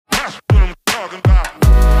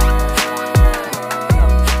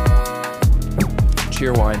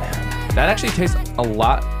Cheerwine. That actually tastes a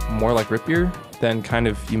lot more like root beer than kind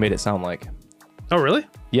of you made it sound like. Oh, really?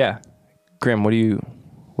 Yeah. Graham, what are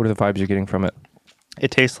the vibes you're getting from it?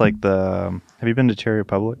 It tastes like the. Have you been to Cherry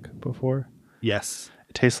Republic before? Yes.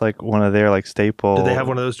 It tastes like one of their like staple. Did they have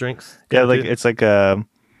one of those drinks? Yeah, like it's like a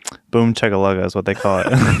boom chugga is what they call it.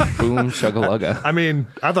 Boom chugga-lugga. I mean,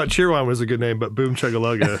 I thought Cheerwine was a good name, but Boom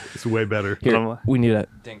Chugga is way better. Here, we need a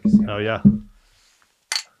dink. Oh, yeah.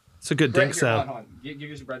 It's a good dink sound. Hold on.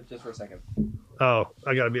 Give us your bread just for a second. Oh,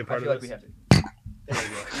 I got to be a part of this. we have to.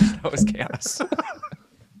 That was chaos.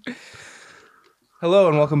 Hello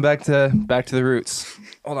and welcome back to the Roots.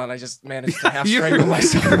 Hold on, I just managed to half strangle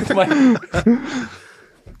myself with my.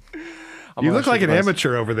 You look like an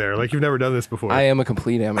amateur over there, like you've never done this before. I am a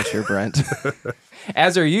complete amateur, Brent.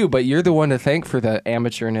 As are you, but you're the one to thank for the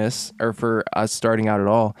amateurness or for us starting out at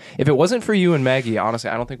all. If it wasn't for you and Maggie, honestly,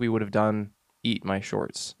 I don't think we would have done Eat My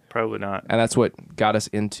Shorts. Probably not. And that's what got us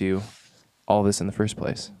into all this in the first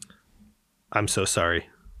place. I'm so sorry.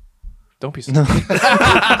 Don't be so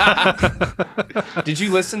Did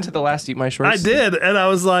you listen to the last Eat My Shorts? I did, and I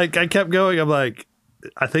was like, I kept going. I'm like,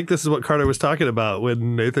 I think this is what Carter was talking about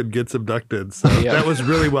when Nathan gets abducted. So that was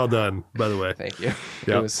really well done, by the way. Thank you.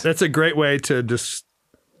 Yeah, that's a great way to just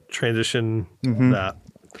transition that.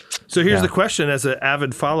 So here's the question: as an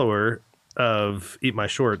avid follower of Eat My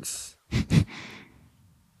Shorts,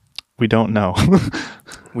 we don't know.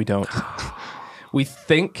 We don't. We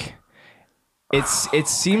think it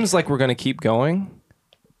seems like we're going to keep going,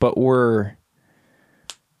 but we're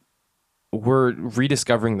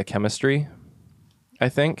rediscovering the chemistry, I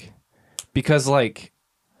think, because like,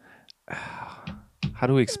 how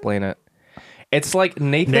do we explain it? It's like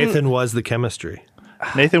Nathan was the chemistry.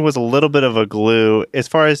 Nathan was a little bit of a glue as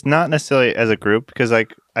far as not necessarily as a group, because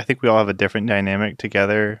like I think we all have a different dynamic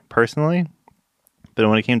together personally, but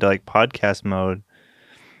when it came to like podcast mode,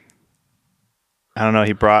 I don't know,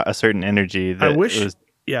 he brought a certain energy that was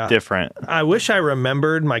different. I wish I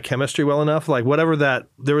remembered my chemistry well enough. Like whatever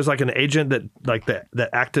there was like an agent that like that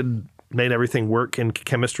made everything work in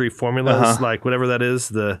chemistry formulas, like whatever that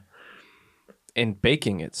is. In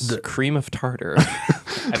baking, it's cream of tartar.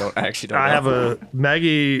 I actually don't know. I have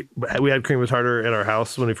Maggie, we had cream of tartar at our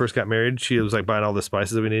house when we first got married. She was like buying all the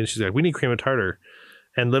spices that we needed. She's like, we need cream of tartar.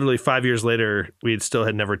 And literally 5 years later, we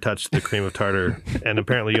had never touched the cream of tartar. And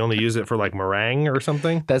apparently you only use it for like meringue or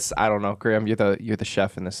something. I don't know, Graham. You're the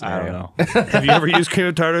chef in this scenario. I don't know. Have you ever used cream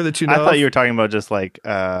of tartar that you know? I thought you were talking about just like,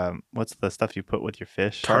 what's the stuff you put with your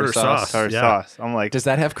fish? Tartar sauce. Tartar sauce. I'm like, does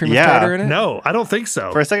that have cream of tartar in it? No, I don't think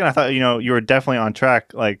so. For a second, I thought, you were definitely on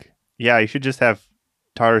track. Like, yeah, you should just have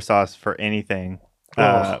tartar sauce for anything.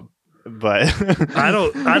 But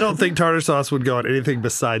I don't think tartar sauce would go on anything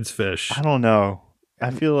besides fish. I don't know. I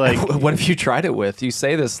feel like what have you tried it with? You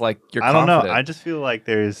say this like you're I don't confident. know. I just feel like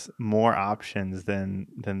there's more options than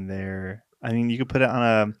there. I mean, you could put it on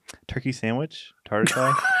a turkey sandwich, tartar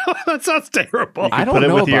sauce. That sounds terrible. I don't put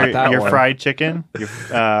know it with about your fried chicken.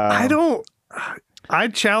 I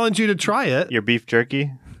challenge you to try it. Your beef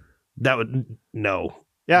jerky. That would no.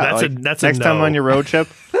 Yeah, that's next a time no. on your road trip.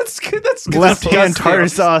 That's good. That's good. Left hand tartar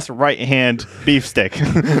sauce, right hand beef stick.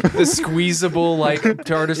 The squeezable like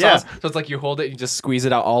tartar sauce. Yeah. So it's like you hold it, you just squeeze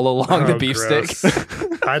it out all along the beef gross.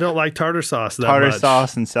 stick. I don't like tartar sauce that Tartar much.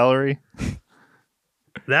 sauce and celery.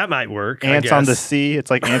 That might work. Ants on the sea. It's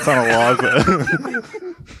like ants on a log.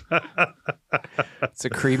 It's a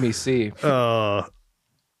creamy sea.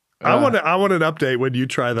 I want an update when you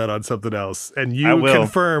try that on something else, and you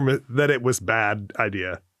confirm that it was bad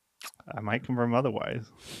idea. I might confirm otherwise.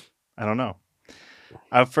 I don't know.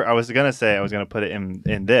 I was gonna put it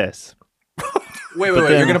in this. Wait.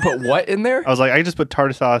 You're gonna put what in there? I was like, I just put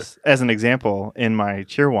tartar sauce as an example in my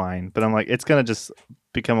Cheerwine, but I'm like, it's gonna just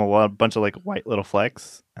become a bunch of like white little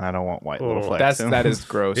flecks, and I don't want white little flecks. That is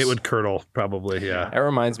gross. It would curdle, probably. Yeah. That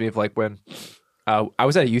reminds me of like when I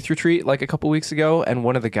was at a youth retreat like a couple weeks ago, and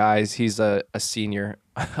one of the guys, he's a senior,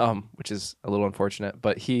 which is a little unfortunate,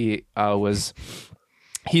 but he's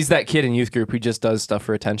that kid in youth group who just does stuff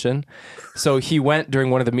for attention. So he went during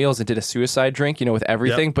one of the meals and did a suicide drink, with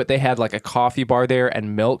everything, but they had like a coffee bar there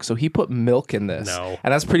and milk. So he put milk in this. No.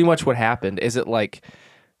 And that's pretty much what happened. Is it like,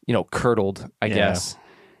 curdled, I guess.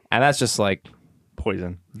 And that's just like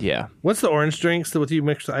poison. Yeah. What's the orange drinks that you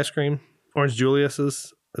mix with ice cream? Orange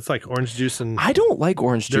Julius's? It's like orange juice and... I don't like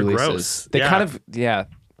orange They're Julius's. gross. They kind of,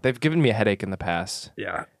 they've given me a headache in the past.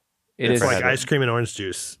 Yeah. It's like ice cream and orange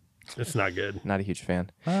juice. It's not good. Not a huge fan.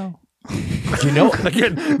 Well, You know,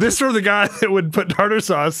 Again, this from the guy that would put tartar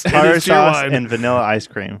sauce in Tartar his cheer sauce wine. and vanilla ice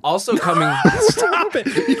cream. also coming. Stop it!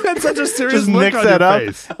 You had such a serious Just look mix on that your up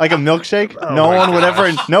face. like a milkshake. Oh no my one would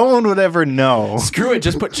ever. No one would ever know. Screw it,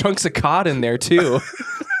 just put chunks of cod in there too.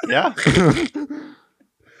 Yeah.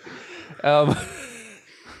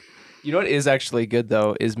 You know what is actually good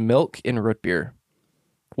though is milk in root beer.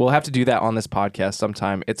 We'll have to do that on this podcast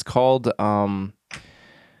sometime. It's called It's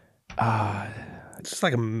just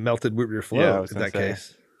like a melted root beer float Yeah, I was in gonna that say.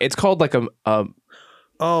 case. it's called like a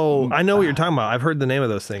Oh, I know what you're talking about. I've heard the name of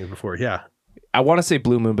those things before. Yeah. I want to say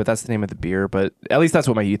Blue Moon, but that's the name of the beer. But at least that's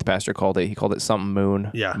what my youth pastor called it. He called it something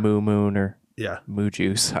Moon. Yeah. Moo Moon or Yeah. Moo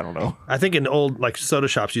Juice. I don't know. I think in old like soda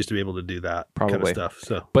shops used to be able to do that kind of Probably. stuff.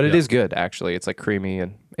 So, But it yeah. is good, actually. It's like creamy,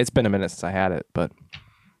 and it's been a minute since I had it. But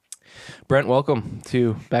Brent, welcome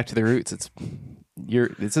to Back to the Roots.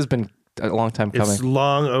 This has been a long time coming. It's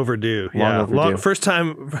long overdue. Long overdue. First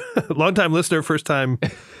time, long time listener, first time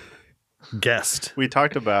guest. We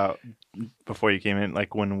talked about before you came in,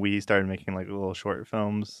 like when we started making like little short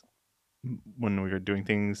films, when we were doing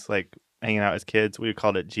things like hanging out as kids, we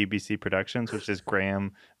called it GBC Productions, which is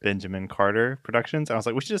Graham Benjamin Carter Productions. And I was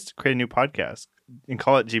like, we should just create a new podcast and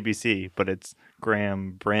call it GBC, but it's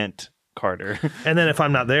Graham Brent Carter. And then if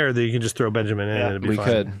I'm not there, then you can just throw Benjamin in Yeah, and it'd be We fine.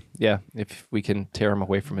 could, yeah, if we can tear him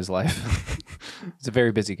away from his life. He's a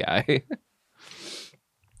very busy guy.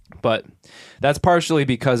 But that's partially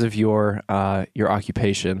because of your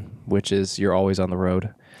occupation, which is you're always on the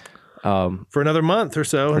road. For another month or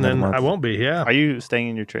so, and another then month. I won't be. Yeah. Are you staying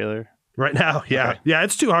in your trailer? Right now, yeah. Okay. Yeah,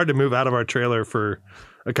 it's too hard to move out of our trailer for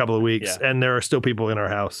a couple of weeks, Yeah. and there are still people in our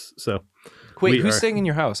house. So, Wait, We who's are- staying in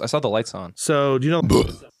your house? I saw the lights on. do you know?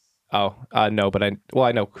 Oh, no, but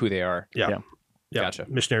I know who they are. Yeah. Yeah. Yeah. Gotcha.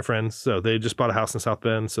 Missionary friends. So they just bought a house in South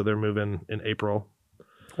Bend, so they're moving in April.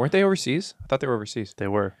 Weren't they overseas? I thought they were overseas, They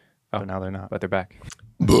were, Oh. but now they're not. but they're back.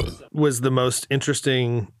 Was the most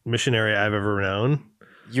interesting missionary I've ever known.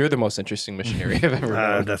 You're the most interesting missionary I've ever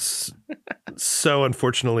known. That's so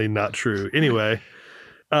unfortunately not true. Anyway,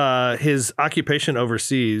 his occupation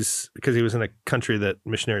overseas, because he was in a country that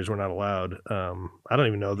missionaries were not allowed. I don't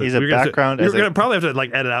even know that He's a we're gonna have to- background We're as a- gonna probably have to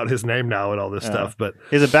like edit out his name now and all this Yeah. stuff. But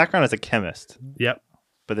He has a background as a chemist, yep,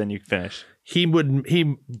 but then you finish. he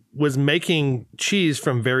was making cheese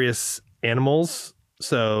from various animals.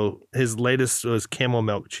 So his latest was camel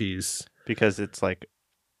milk cheese. Because it's like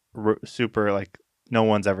super like no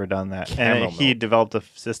one's ever done that. Camel And he milk. developed a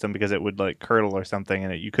system because it would like curdle or something,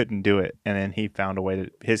 and you couldn't do it. And then he found a way to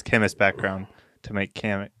his chemist background to make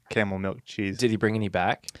camel milk cheese. Did he bring any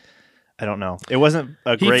back? I don't know. It wasn't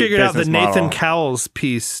a He great figured out the business Nathan model. Cowles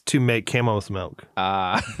piece to make camel's milk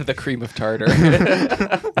The cream of tartar.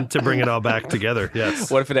 to bring it all back together. Yes.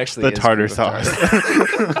 What if it actually the is tartar cream of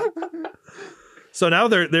sauce. So now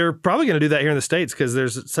they're probably going to do that here in the States because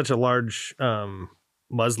there's such a large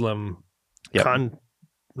Muslim Yep.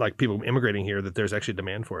 like people immigrating here that there's actually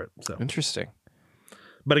demand for it. So, Interesting.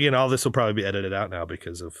 but again, all this will probably be edited out now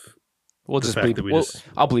because of We'll The just fact bleep. that we We'll, just-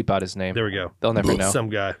 I'll bleep out his name. there we go. They'll never know. Some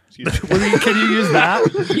guy. Can you use that?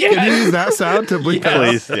 Can you use that sound to bleep that out?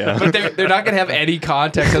 Please, yeah. But they're not gonna have any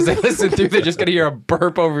context as they listen through. They're just gonna hear a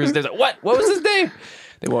burp over his name. What? What was his name?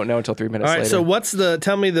 They won't know until 3 minutes All right. later. So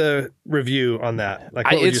tell me the review on that. Like,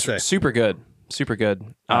 what would you It's say? super good. Super good.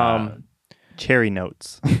 Cherry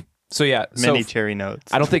notes. So yeah. Many So cherry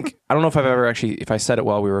notes. I don't know if I've ever actually, if I said it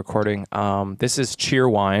while we were recording. This is Cheer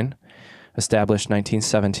Wine, established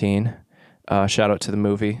 1917. Shout out to the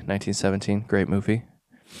movie 1917, great movie.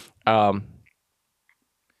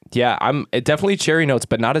 Yeah, it definitely cherry notes,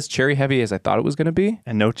 but not as cherry heavy as I thought it was going to be.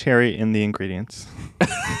 And no cherry in the ingredients.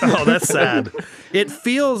 Oh, that's sad. It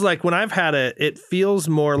feels like when I've had it, it feels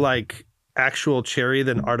more like actual cherry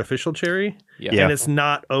than artificial cherry. Yeah. And it's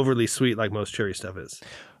not overly sweet like most cherry stuff is.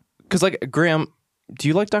 Because like Graham, do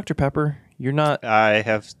you like Dr. Pepper? You're not, I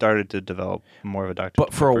have started to develop more of a Dr.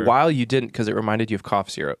 but for a Pepper. while you didn't because it reminded you of cough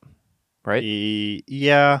syrup, right?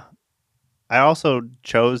 Yeah. I also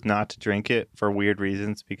chose not to drink it for weird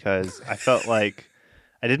reasons because I felt like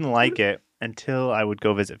I didn't like it until I would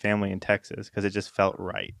go visit family in Texas because it just felt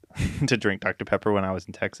right to drink Dr. Pepper when I was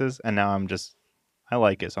in Texas. And now I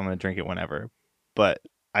like it, so I'm going to drink it whenever. But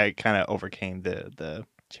I kind of overcame the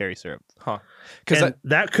cherry syrup. Huh? And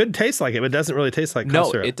that could taste like it, but it doesn't really taste like cough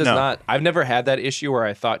No, syrup. it does No. not. I've never had that issue where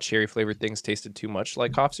I thought cherry flavored things tasted too much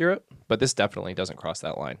like cough syrup, but this definitely doesn't cross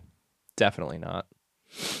that line. Definitely not.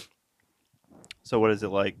 So what is it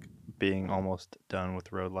like being almost done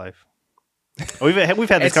with road life? We've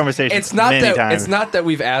had this conversation many times. It's not that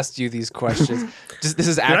we've asked you these questions. This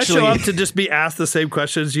is Did actually. I show up to just be asked the same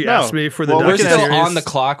questions you No. asked me for the Well, We're still docuseries? on the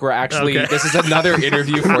clock. We're actually. Okay. This is another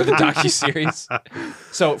interview for the docuseries.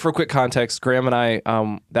 So, for quick context, Graham and I,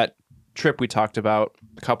 that trip we talked about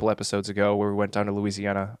a couple episodes ago, where we went down to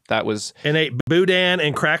Louisiana, that was And ate boudin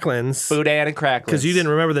and cracklins. Boudin and Cracklins. Because you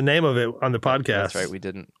didn't remember the name of it on the podcast. That's right, we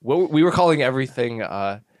didn't. Well, we were calling everything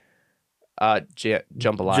jambalaya.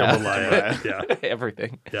 Jambalaya, yeah.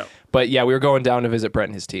 Everything. Yeah. But yeah, we were going down to visit Brett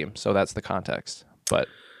and his team, so that's the context. But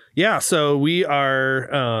Yeah, so we are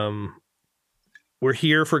we're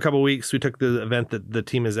here for a couple weeks. We took the event that the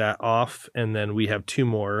team is at off, and then we have 2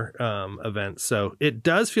 more events. So it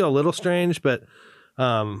does feel a little strange, but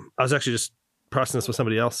I was actually just processing this with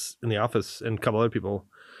somebody else in the office and a couple other people.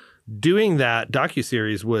 Doing that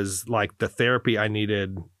docuseries was like the therapy I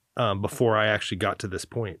needed before I actually got to this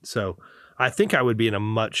point. So I think I would be in a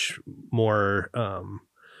much more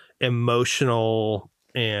emotional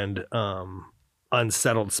and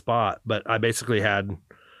unsettled spot. But I basically had,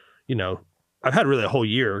 I've had really a whole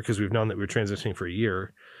year because we've known that we were transitioning for a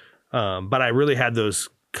year. But I really had those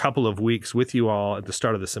couple of weeks with you all at the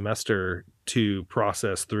start of the semester to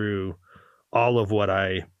process through all of what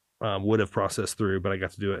I would have processed through, but I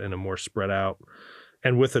got to do it in a more spread out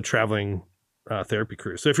and with a traveling therapy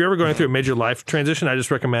crew. So if you're ever going through a major life transition, I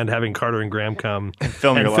just recommend having Carter and Graham come and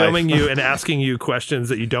filming you and asking you questions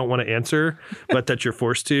that you don't want to answer, but that you're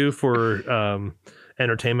forced to for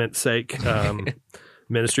entertainment's sake,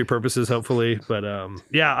 ministry purposes, hopefully. But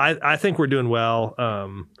yeah, I think we're doing well.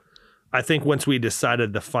 I think once we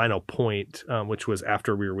decided the final point, which was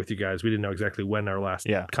after we were with you guys, we didn't know exactly when our last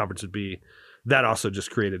conference would be. That also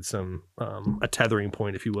just created some a tethering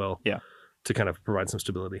point, if you will, to kind of provide some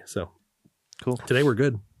stability. So cool. Today we're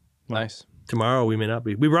good. Nice. Tomorrow we may not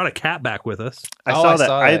be. We brought a cat back with us. I saw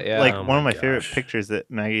that. Yeah. Like Oh one of my my favorite gosh. pictures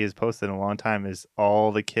that Maggie has posted in a long time is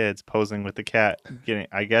all the kids posing with the cat.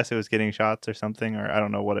 I guess it was getting shots or something, or I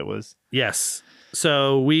don't know what it was. Yes.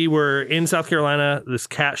 So we were in South Carolina. This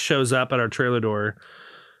cat shows up at our trailer door.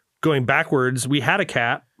 Going backwards, we had a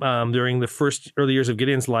cat during the first early years of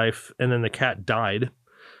Gideon's life, and then the cat died.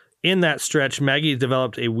 In that stretch, Maggie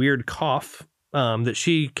developed a weird cough that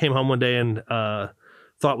she came home one day and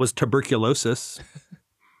thought was tuberculosis.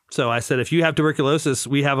 So I said, if you have tuberculosis,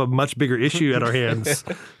 we have a much bigger issue at our hands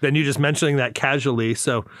than you just mentioning that casually.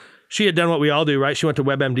 So she had done what we all do, right? She went to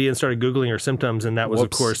WebMD and started Googling her symptoms, and that was,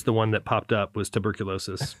 of course, the one that popped up was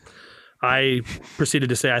tuberculosis. I proceeded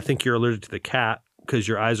to say, I think you're allergic to the cat because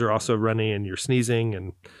your eyes are also runny and you're sneezing.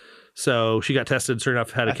 And so she got tested, sure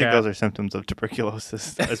enough, had a I think cat. those are symptoms of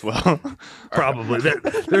tuberculosis as well. Probably.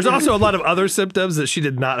 There's also a lot of other symptoms that she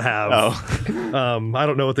did not have. Oh. I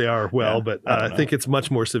don't know what they are well, Yeah, but I don't I know. think it's much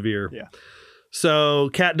more severe. Yeah. So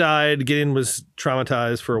cat died. Gideon was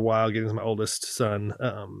traumatized for a while. Gideon's my oldest son.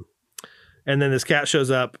 And then this cat shows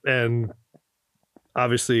up, and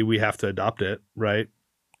obviously we have to adopt it, right?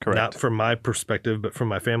 Correct. Not from my perspective, but from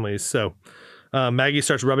my family's. So Maggie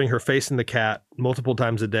starts rubbing her face in the cat multiple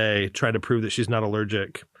times a day, trying to prove that she's not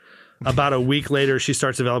allergic. About a week later, she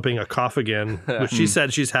starts developing a cough again, which she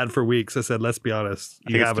said she's had for weeks. I said, let's be honest.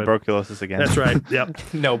 I think it's tuberculosis again. That's right. Yep.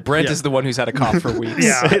 No, Brent is the one who's had a cough for weeks.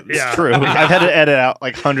 Yeah. It's true. I've had to edit out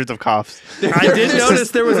like hundreds of coughs. I did notice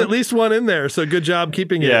there was at least one in there. So good job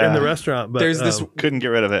keeping it in the restaurant. But There's this Couldn't get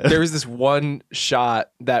rid of it. there was this one shot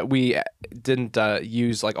that we didn't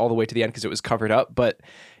use like all the way to the end because it was covered up, but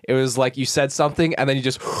it was like you said something and then you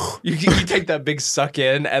just you take that big suck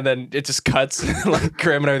in and then it just cuts. Like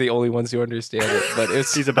Graham and I are the only ones who understand it, but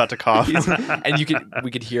it's He's about to cough. and we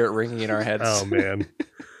could hear it ringing in our heads. Oh man.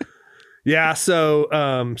 Yeah, so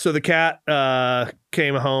the cat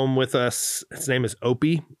came home with us. His name is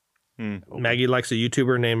Opie. Maggie likes a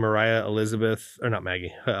YouTuber named Mariah Elizabeth, or not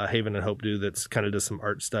Maggie, Haven and Hope do that's kind of does some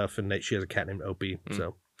art stuff, and she has a cat named Opie.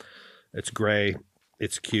 So it's gray,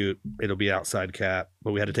 it's cute, it'll be outside cat,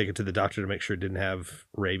 but we had to take it to the doctor to make sure it didn't have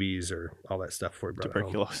rabies or all that stuff before we brought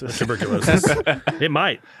Tuberculosis. it home. Tuberculosis. It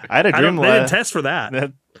might. I had a dream They didn't test for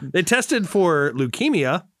that. They tested for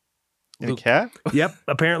leukemia. In a cat? Yep.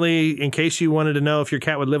 Apparently, in case you wanted to know if your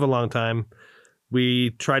cat would live a long time, we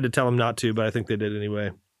tried to tell them not to, but I think they did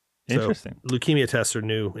anyway. Interesting. So, leukemia tests are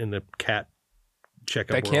new in the cat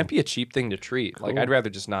checkup That world. can't be a cheap thing to treat. Like Cool. I'd rather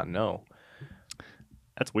just not know.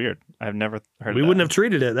 That's weird. I've never heard We of that. wouldn't have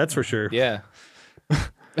treated it, that's for sure. Yeah.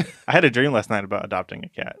 I had a dream last night about adopting a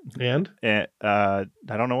cat. And? And I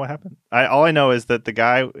don't know what happened. All I know is that the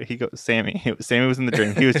guy, Sammy was in the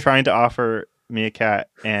dream. He was trying to offer me a cat,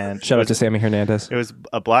 and Shout out to Sammy Hernandez. it was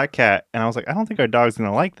a black cat, and I was like, I don't think our dog's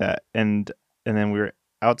gonna like that. And then we were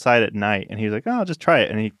outside at night, and he was like, oh, I'll just try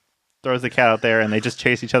it. And he throws the cat out there, and they just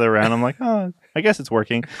chase each other around. I'm like, oh, I guess it's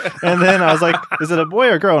working. And then I was like, is it a boy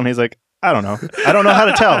or a girl? And he's like, I don't know. I don't know how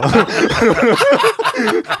to tell.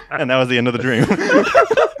 And that was the end of the dream.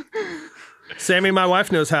 Sammy, my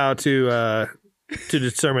wife knows how to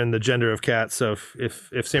determine the gender of cats. So if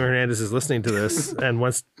Sammy Hernandez is listening to this and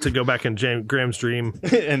wants to go back in Graham's dream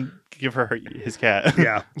and give her his cat.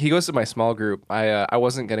 Yeah. He goes to my small group. I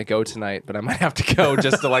wasn't gonna go tonight, but I might have to go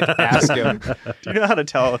just to like ask him. Do you know how to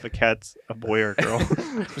tell if a cat's a boy or a girl?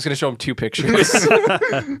 I'm just gonna show him 2 pictures.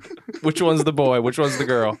 Which one's the boy? Which one's the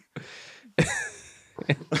girl?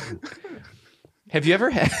 Have you ever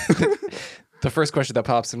had... The first question that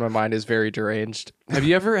pops in my mind is very deranged. Have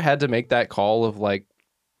you ever had to make that call of like,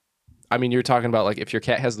 I mean, you're talking about like if your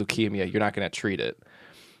cat has leukemia, you're not going to treat it.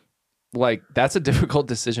 Like that's a difficult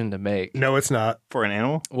decision to make. No, it's not. For an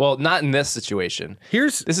animal? Well, not in this situation.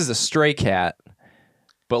 This is a stray cat,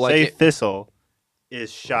 but like say Thistle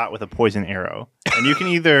is shot with a poison arrow, and you can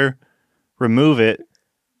either remove it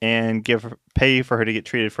and pay for her to get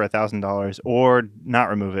treated for $1,000, or not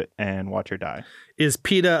remove it and watch her die. Is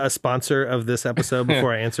PETA a sponsor of this episode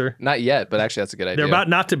before I answer? Not yet, but actually that's a good idea. They're about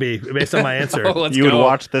not to be, based on my answer. You would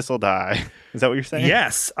watch Thistle die. Is that what you're saying?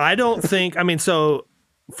 Yes. I don't think, I mean, so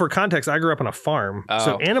for context, I grew up on a farm.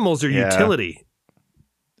 So animals are utility.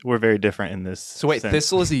 We're very different in this. So wait, sense.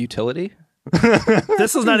 Thistle is a utility?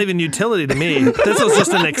 Thistle's not even utility to me. Thistle's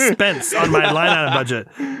just an expense on my line item budget.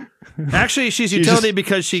 Actually, she's utility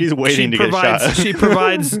because she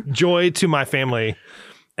provides joy to my family,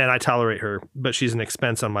 and I tolerate her. But she's an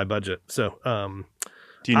expense on my budget. So,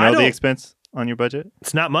 do you know the expense on your budget?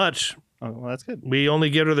 It's not much. Oh, well, that's good. We only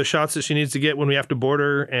give her the shots that she needs to get when we have to board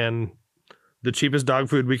her, and the cheapest dog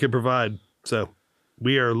food we could provide. So,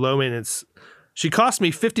 we are low maintenance. She cost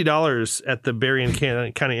me $50 at the Berrien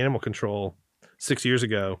County Animal Control 6 years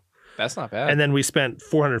ago. That's not bad. And then we spent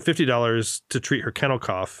 $450 to treat her kennel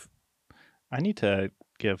cough. I need to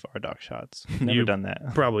give our dog shots. Never done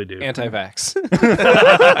that. Probably do. Anti-vax.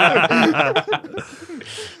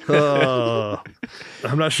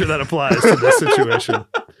 I'm not sure that applies to this situation.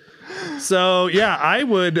 So yeah, I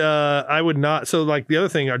would not. So like the other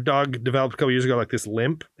thing, our dog developed a couple years ago like this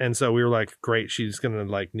limp, and so we were like, great, she's gonna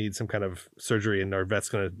like need some kind of surgery, and our vet's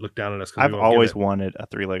gonna look down on us. I've always wanted a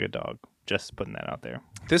 3-legged dog. Just putting that out there.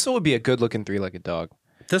 Thistle would be a good-looking 3-legged dog.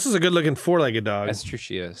 This is a good-looking 4-legged dog. That's true.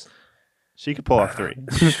 She is. She could pull off 3.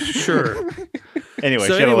 Sure.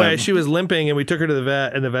 Anyway, she was limping, and we took her to the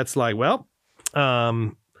vet, and the vet's like, well,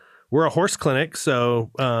 we're a horse clinic, so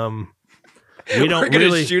we don't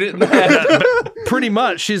really shoot it in the head. Pretty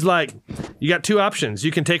much. She's like, you got 2 options.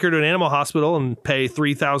 You can take her to an animal hospital and pay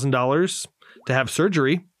 $3,000 to have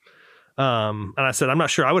surgery. And I said, I'm not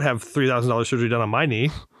sure I would have $3,000 surgery done on my knee.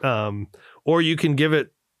 Or you can give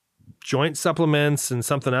it joint supplements and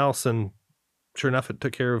something else. And sure enough, it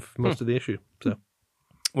took care of most of the issue. So,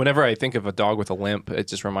 whenever I think of a dog with a limp, it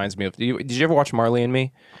just reminds me of. Did you ever watch Marley and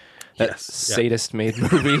Me? That sadist-made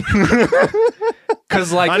movie.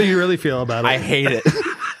 Because like, how do you really feel about it? I hate it.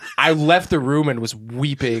 I left the room and was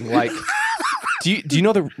weeping. Like, do you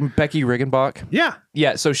know the Becky Riggenbach? Yeah.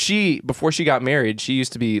 Yeah. So before she got married, she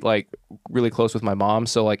used to be like really close with my mom.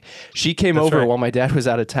 So like, she came over while my dad was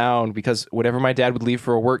out of town, because whenever my dad would leave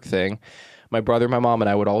for a work thing, my brother, my mom, and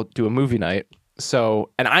I would all do a movie night. So,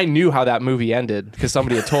 and I knew how that movie ended because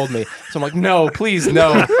somebody had told me. So I'm like, no, please,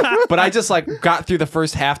 no. But I just like got through the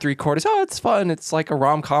first half, 3/4. Oh, it's fun. It's like a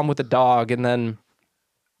rom-com with a dog. And then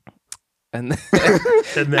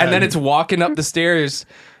it's walking up the stairs,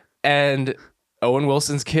 and Owen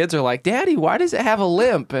Wilson's kids are like, Daddy, why does it have a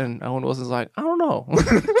limp? And Owen Wilson's like, I don't know.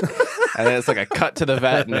 And then it's like a cut to the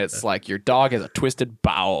vet, and it's like, your dog has a twisted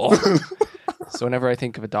bowel. So whenever I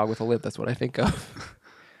think of a dog with a limp, that's what I think of.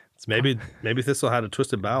 Maybe Thistle had a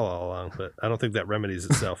twisted bowel all along, but I don't think that remedies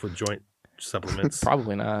itself with joint supplements.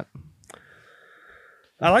 Probably not.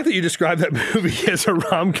 I like that you described that movie as a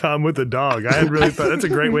rom-com with a dog. I had really thought that's a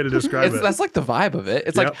great way to describe it. That's like the vibe of it.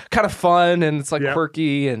 It's like kind of fun, and it's like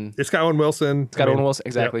quirky, and it's got Owen Wilson. It's got Owen Wilson.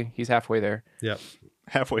 Exactly. Yep. He's halfway there. Yep.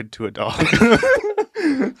 Halfway to a dog.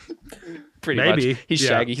 Pretty much. He's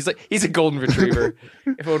Shaggy. He's a golden retriever.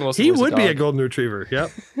 If Owen Wilson was would be a golden retriever.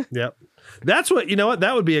 Yep. Yep. That's what, you know what?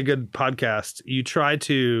 That would be a good podcast. You try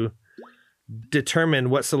to determine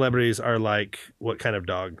what celebrities are like what kind of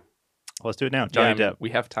dog. Let's do it now. Johnny Depp.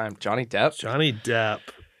 We have time. Johnny Depp. Johnny Depp.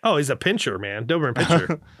 Oh, he's a pincher, man. Doberman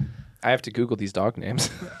pincher. I have to Google these dog names.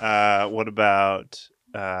 What about...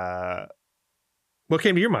 what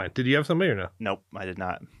came to your mind? Did you have somebody or no? Nope, I did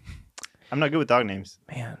not. I'm not good with dog names.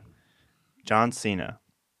 Man. John Cena.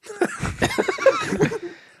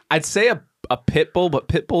 I'd say a pit bull, but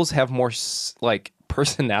pit bulls have more like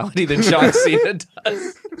personality than John Cena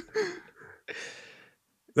does.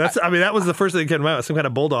 That was the first thing that came to mind. Some kind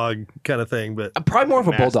of bulldog kind of thing, but Probably more of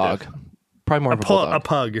a Mastiff. bulldog. Probably more of a bulldog. a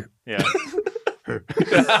pug. Yeah.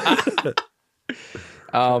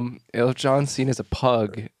 If John Cena's a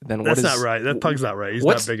pug, then what That's is... not right. That pug's not right. He's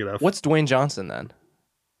what's, not big enough. What's Dwayne Johnson then?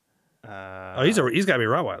 He's got to be a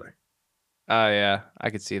Rottweiler. Oh yeah, I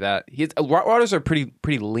could see that. Rottweilers are pretty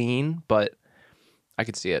lean, but I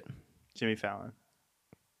could see it. Jimmy Fallon.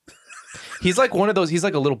 He's like one of those. He's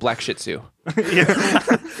like a little black Shih Tzu.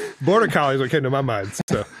 Border Collie is what came to my mind.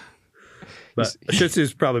 So, but Shih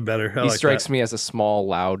Tzu's probably better. He strikes me as a small,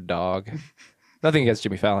 loud dog. Nothing against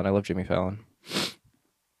Jimmy Fallon. I love Jimmy Fallon.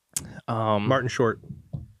 Martin Short.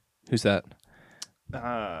 Who's that?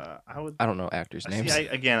 I don't know actors' names. See,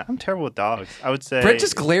 I'm terrible with dogs. I would say Brett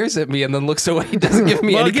just glares at me and then looks away. He doesn't give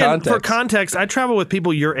me any context. For context, I travel with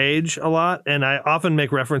people your age a lot, and I often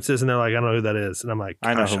make references, and they're like, "I don't know who that is," and I'm like,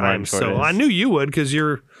 I know who Martin Short is. I knew you would because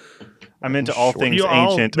I'm into all things You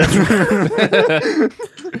all- ancient.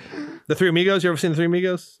 The Three Amigos. You ever seen The Three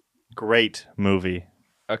Amigos? Great movie.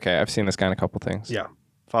 Okay, I've seen this guy in a couple things. Yeah.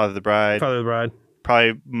 Father of the Bride. Father of the Bride.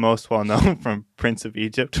 Probably most well known from Prince of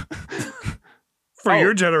Egypt. For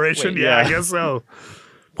your generation, wait, yeah, I yeah. guess so.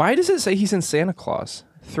 Why does it say he's in Santa Claus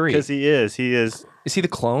 3? Because he is. Is he the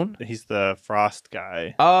clone? He's the Frost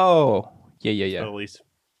guy. Oh, yeah. At least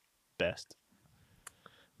best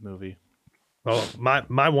movie. Well,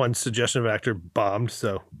 my one suggestion of actor bombed,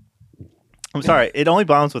 so I'm sorry. It only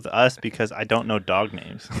bombs with us because I don't know dog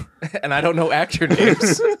names. And I don't know actor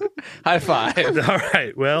names. High five. all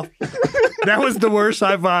right. Well, that was the worst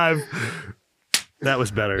high five. That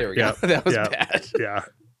was better. There we go. That was bad. Yeah.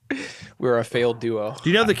 We were a failed duo.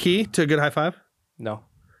 Do you know the key to a good high five? No.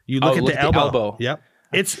 You look at look the at the elbow. elbow. Yep.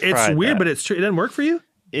 It's tried weird, that. but it's true. It doesn't work for you.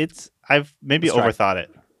 I've maybe Let's try. overthought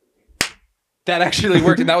it. That actually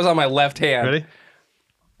worked, and that was on my left hand. Ready?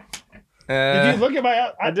 Did you look at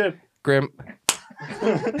my? I did. Graham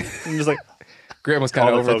I'm just like, was kind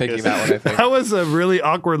of All the overthinking focus. that one, I think. That was a really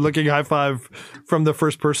awkward looking high five from the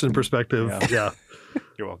first person perspective. Yeah.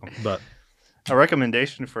 you're welcome. But A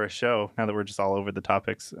recommendation for a show. Now that we're just all over the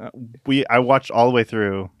topics, I watched all the way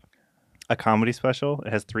through a comedy special.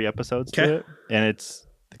 It has 3 episodes Okay. to it, and it's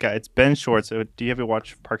Ben Short. So do you ever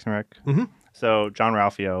watch Parks and Rec? Mhm. So John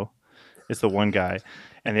Ralphio is the one guy,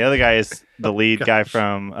 and the other guy is the lead guy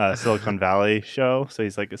from Silicon Valley show. So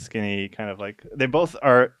he's like a skinny kind of like. They both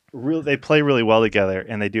are real. They play really well together,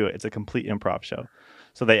 and they do it. It's a complete improv show.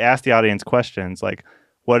 So they ask the audience questions like,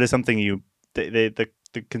 "What is something you?"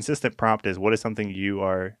 The consistent prompt is, what is something you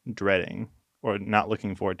are dreading or not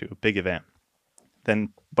looking forward to, a big event? Then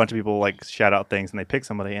a bunch of people like shout out things and they pick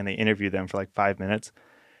somebody and they interview them for like 5 minutes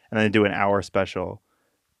and then they do an hour special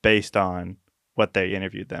based on what they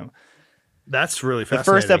interviewed them. that's really The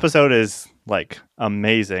fascinating. first episode is like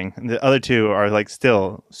amazing. And the other 2 are like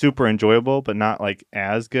still super enjoyable, but not like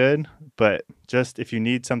as good. But just if you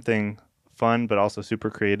need something fun, but also super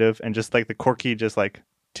creative and just like the quirky, just like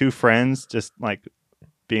 2 friends, just like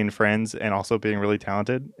being friends and also being really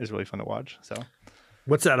talented is really fun to watch. So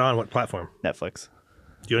What's that on? What platform? Netflix.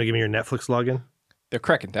 Do you want to give me your Netflix login? They're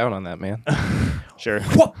cracking down on that, man. Sure.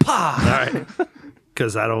 All right.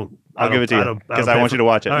 Because I'll give it to you because I want you to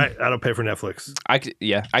watch it. All right. I don't pay for Netflix. I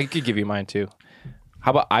could give you mine too.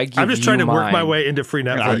 How about I give you I'm just trying to work my mine, way into free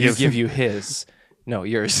Netflix. I'll give you his. No,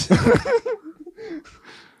 yours.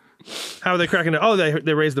 How are they cracking it? Oh,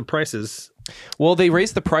 they raised the prices. Well, they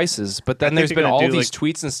raised the prices, but then think there's they're been gonna all do, these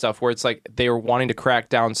tweets and stuff where it's like they were wanting to crack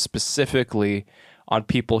down specifically on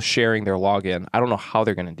people sharing their login. I don't know how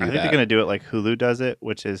they're going to do I think that. they're going to do it like Hulu does it,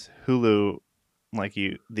 which is Hulu, like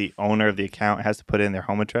the owner of the account has to put in their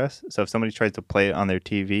home address. So if somebody tries to play it on their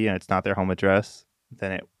TV and it's not their home address,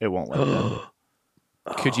 then it won't let them.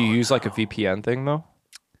 Could you use like a VPN thing though?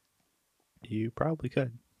 You probably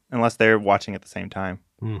could. Unless they're watching at the same time.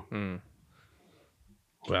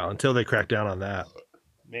 Well, until they crack down on that,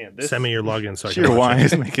 Man, send me your login so I can Your watch wine it.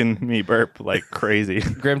 is making me burp like crazy.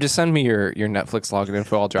 Graham, just send me your Netflix login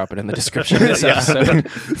info. I'll drop it in the description of this episode.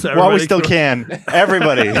 So While we everybody still can.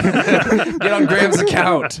 Everybody. Get on Graham's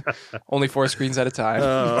account. Only 4 screens at a time.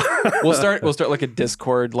 We'll start like a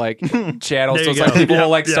Discord like channel. There So you it's like go. people Yeah, will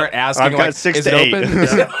like yeah. start asking I've got like, 6 is to it 8.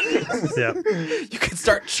 open? Yeah. You could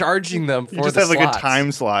start charging them for You just the have like slots. a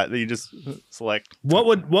time slot that you just select. What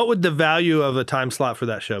would the value of a time slot for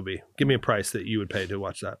that show be? Give me a price that you would pay to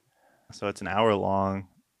watch that. So it's an hour long.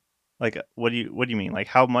 Like, what do you mean? Like,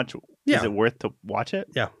 how much Yeah. is it worth to watch it?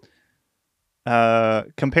 Yeah.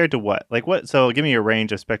 Compared to what? Like what? So give me your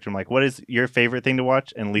range of spectrum. Like, what is your favorite thing to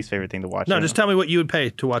watch and least favorite thing to watch? No, just tell me what you would pay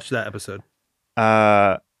to watch that episode.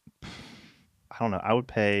 I don't know. I would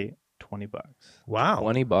pay $20 Wow.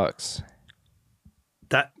 $20.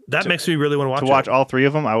 That makes me really want to watch to it. watch all 3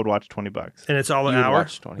 of them. I would watch $20. And it's all an You would hour.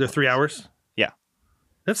 watch 20 They're 3 hours. Yeah.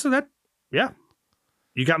 Yeah.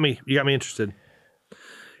 You got me interested.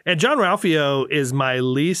 And John Ralphio is my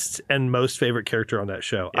least and most favorite character on that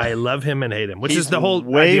show. Yeah. I love him and hate him, which He's is the whole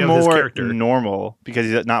way idea of this more character. normal because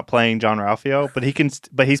he's not playing John Ralphio, but he can.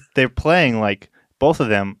 They're playing like both of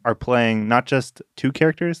them are playing not just 2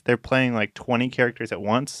 characters. They're playing like 20 characters at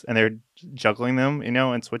once, and they're juggling them,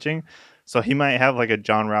 and switching. So he might have like a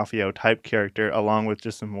John Ralphio type character along with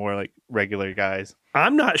just some more like regular guys.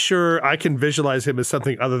 I'm not sure I can visualize him as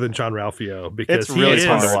something other than John Ralphio because It's really he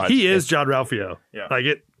fun is, to watch. he is John Ralphio. Yeah. Like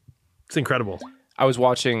it's incredible. I was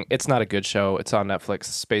watching. It's not a good show. It's on Netflix.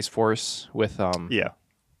 Space Force with Yeah,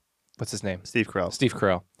 what's his name? Steve Carell. Steve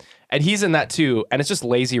Carell, and he's in that too. And it's just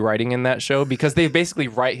lazy writing in that show because they basically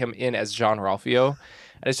write him in as John Ralphio,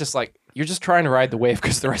 and it's just like you're just trying to ride the wave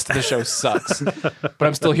because the rest of the show sucks. But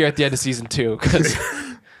I'm still here at the end of season 2 because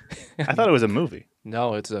I thought it was a movie.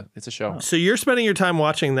 no, it's a show. So you're spending your time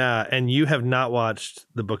watching that, and you have not watched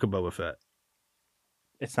the Book of Boba Fett.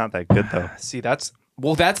 It's not that good though. See, that's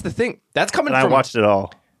the thing. That's coming And I from. watched it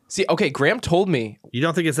all. See, okay, Graham told me. You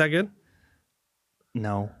don't think it's that good?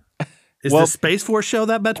 No, Is Well- the Space Force show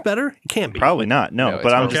that much better? It can't be. probably not. No, No, but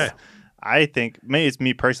it's I'm okay. just. I think maybe it's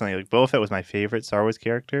me personally. Like Boba Fett was my favorite Star Wars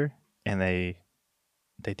character, and they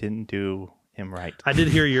didn't do him right. I did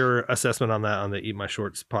hear your assessment on that on the Eat My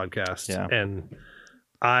Shorts podcast. Yeah. And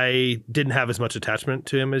I didn't have as much attachment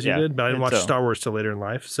to him as you Yeah, did, but I didn't watch so- Star Wars till later in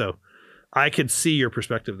life. So I could see your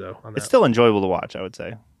perspective though on that. It's still enjoyable to watch, I would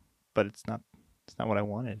say, but it's not what I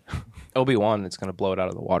wanted. Obi-Wan, it's gonna blow it out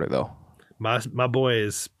of the water though. My boy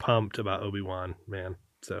is pumped about Obi-Wan, man.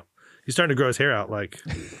 So he's starting to grow his hair out like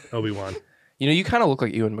Obi-Wan. You know, you kind of look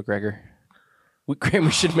like Ewan McGregor. Graham,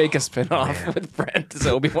 we should make a spin-off with Brent as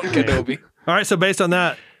Obi-Wan Kenobi. All right, so based on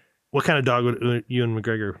that, what kind of dog would Ewan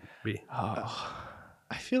McGregor be? Oh,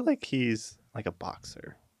 I feel like he's like a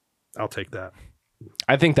boxer. I'll take that.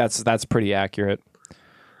 I think that's pretty accurate.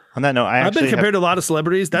 On that note, I've been compared to a lot of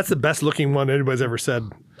celebrities. That's the best looking one anybody's ever said.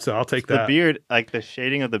 So I'll take the that. beard, like the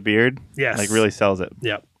shading of the beard, Yes. like really sells it.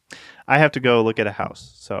 Yeah. I have to go look at a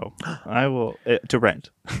house, so I will to rent.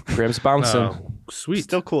 Graham's bouncing. Oh, sweet.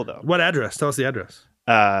 Still cool though. What address? Tell us the address.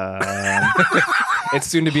 It's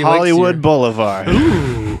soon to be Hollywood Lakes Boulevard. Ooh,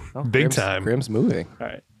 here. big Graham's- time. Graham's moving. All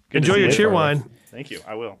right. Enjoy to your see cheer you. wine. Thank you.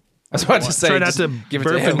 I will. I was about to say, Try not just to give it to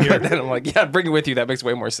burp him. in your- But then I'm like, yeah, bring it with you. That makes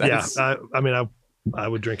way more sense. Yeah, I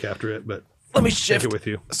would drink after it, but Let me take shift it with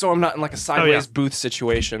you. so I'm not in like a sideways booth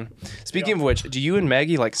situation. Speaking of which, do you and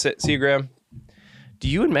Maggie like sit? See, Graham, do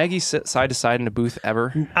you and Maggie sit side to side in a booth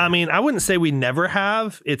ever? I mean, I wouldn't say we never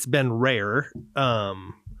have. It's been rare.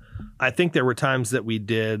 I think there were times that we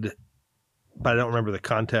did, but I don't remember the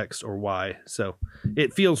context or why. So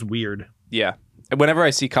it feels weird. Yeah. And whenever I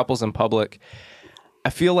see couples in public, I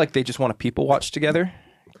feel like they just want to people watch together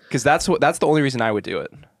because that's the only reason I would do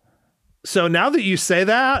it. So now that you say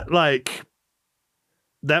that, like,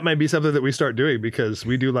 that might be something that we start doing because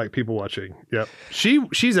we do like people watching. Yep.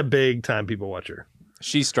 She's a big time people watcher.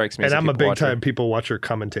 She strikes me And as I'm a people big watcher. time people watcher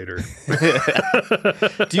commentator.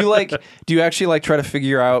 Do you actually like try to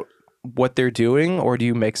figure out what they're doing or do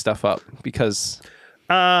you make stuff up? Because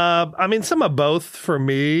I mean, some of both for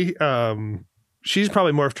me. She's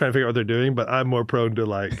probably more trying to figure out what they're doing, but I'm more prone to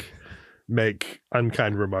like make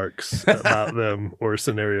unkind remarks about them or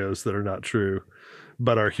scenarios that are not true,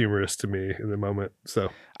 but are humorous to me in the moment. So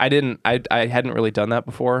I hadn't really done that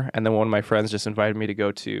before. And then one of my friends just invited me to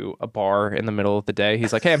go to a bar in the middle of the day.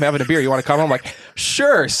 He's like, hey, I'm having a beer. You want to come? I'm like,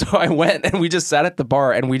 sure. So I went and we just sat at the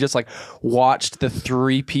bar and we just like watched the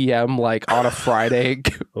 3 p.m. like on a Friday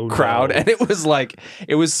Oh, crowd. no. And it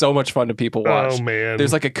was so much fun to people watch. Oh, man.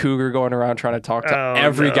 There's like a cougar going around trying to talk to Oh,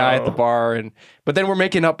 every guy at the no. bar. But then we're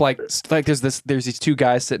making up like there's these 2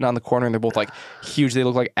 guys sitting on the corner and they're both like huge. They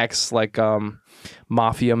look like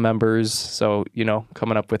mafia members. So,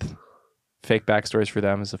 coming up with fake backstories for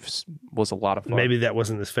them was a lot of fun. maybe that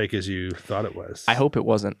wasn't as fake as you thought it was. I hope it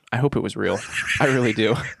wasn't. I hope it was real. I really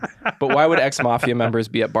do. But why would ex-mafia members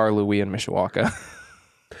be at Bar Louie in Mishawaka?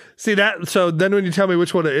 See that. So then when you tell me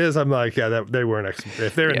which one it is, I'm like, yeah, that they weren't.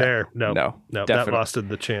 If they're in Yeah. there, no, that definitely. lost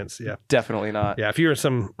the chance. Yeah. Definitely not. Yeah. If you're in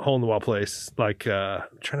some hole in the wall place, like, I'm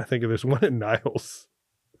trying to think of there's one in Niles.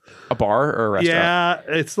 A bar or a restaurant? Yeah,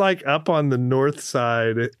 it's like up on the north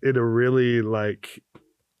side in a really like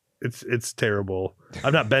it's terrible.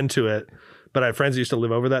 I've not been to it, but I have friends that used to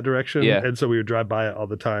live over that direction. Yeah. And so we would drive by it all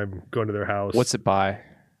the time, going to their house. What's it by?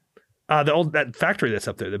 that factory that's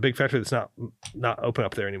up there, the big factory that's not open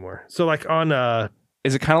up there anymore. So like on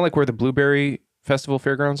Is it kind of like where the Blueberry Festival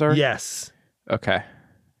Fairgrounds are? Yes. Okay.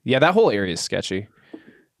 Yeah, that whole area is sketchy.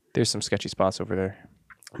 There's some sketchy spots over there.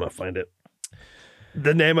 I'm gonna find it.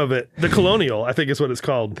 The name of it, the Colonial, I think is what it's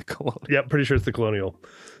called. The Colonial. Yep, pretty sure it's the Colonial.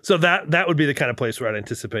 So that would be the kind of place where I'd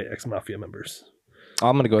anticipate ex-mafia members.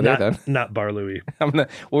 I'm gonna go there then. Not Bar Louie.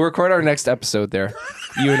 We'll record our next episode there.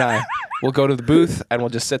 You and I. We'll go to the booth and we'll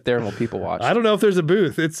just sit there and we'll people watch. I don't know if there's a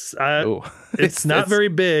booth. It's Ooh. it's not very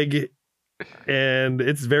big, and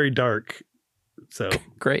it's very dark. So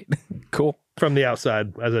great, cool. From the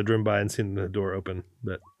outside, as I drove by and seen the door open,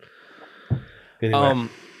 but anyway.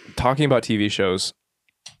 Talking about TV shows,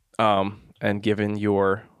 and given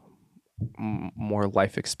your more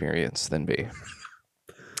life experience than me,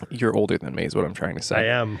 you're older than me, is what I'm trying to say.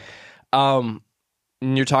 I am.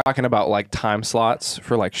 And you're talking about like time slots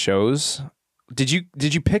for like shows. Did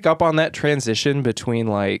you pick up on that transition between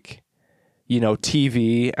like, you know,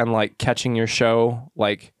 TV and like catching your show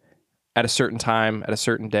like at a certain time at a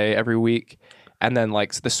certain day every week, and then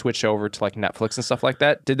like the switch over to like Netflix and stuff like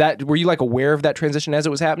that? Were you like aware of that transition as it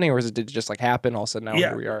was happening, or did it just like happen all of a sudden? Now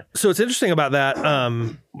here we are. So it's interesting about that.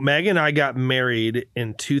 Maggie and I got married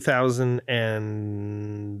in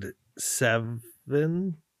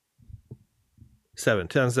 2007.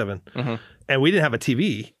 2007. Mm-hmm. And we didn't have a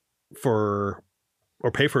TV or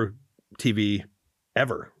pay for TV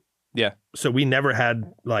ever. Yeah. So we never had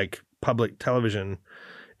like public television,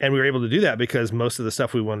 and we were able to do that because most of the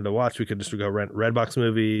stuff we wanted to watch, we could just go rent Redbox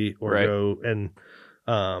movie or go and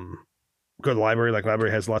go to the library. Like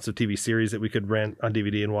library has lots of TV series that we could rent on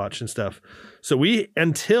DVD and watch and stuff. So we,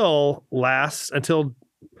 until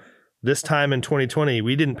this time in 2020,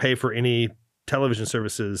 we didn't pay for any television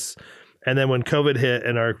services. And then when COVID hit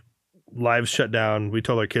and our lives shut down, we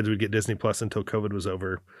told our kids we'd get Disney Plus until COVID was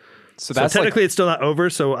over. So technically it's still not over.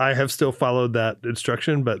 So I have still followed that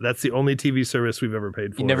instruction, but that's the only TV service we've ever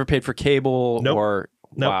paid for. You never paid for cable? Nope.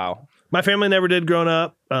 Wow. My family never did growing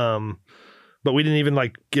up. But we didn't even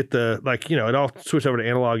like get it all switched over to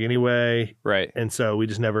analog anyway. Right. And so we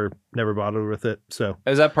just never bothered with it. So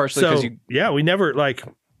is that partially because we never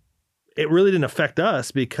it really didn't affect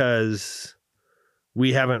us because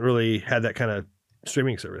we haven't really had that kind of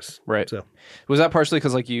streaming service. Right. So was that partially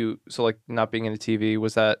because not being into TV,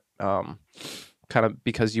 was that kind of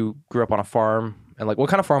because you grew up on a farm? And like, what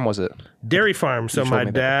kind of farm was it? Dairy farm. So my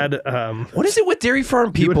dad, what is it with dairy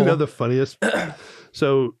farm people? You want to know the funniest?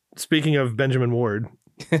 So speaking of Benjamin Ward,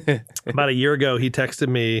 about a year ago, he texted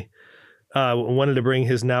me, wanted to bring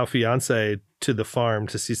his now fiance to the farm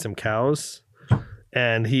to see some cows.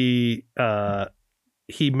 And he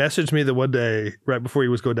messaged me the one day right before he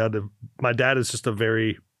was going down to, my dad is just a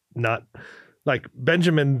very not like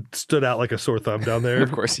Benjamin stood out like a sore thumb down there.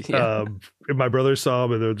 Of course. Yeah. And my brothers saw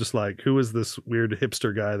him and they're just like, who is this weird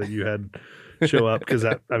hipster guy that you had show up? Cause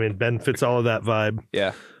Ben fits all of that vibe.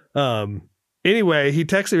 Yeah. Anyway, he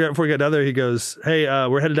texted me right before he got down there. He goes, hey,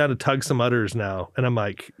 we're headed down to tug some udders now. And I'm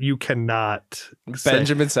like, you cannot.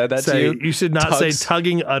 Benjamin said that to you? You should not say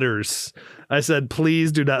tugging udders. I said,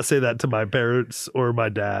 please do not say that to my parents or my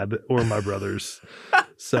dad or my brothers.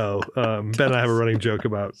 So Ben and I have a running joke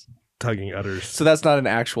about tugging udders. So that's not an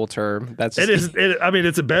actual term. That's just...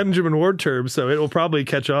 it's a Benjamin Ward term, so it will probably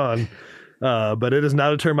catch on. But it is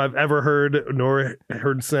not a term I've ever heard nor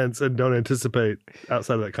heard since, and don't anticipate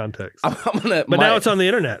outside of that context. Now it's on the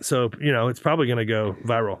internet, so it's probably going to go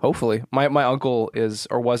viral. Hopefully, my uncle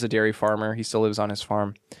was a dairy farmer. He still lives on his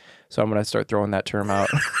farm, so I'm going to start throwing that term out.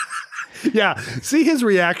 Yeah, see his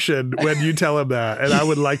reaction when you tell him that, and I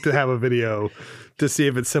would like to have a video to see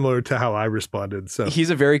if it's similar to how I responded. So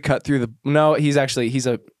he's a very cut through the. No, I was going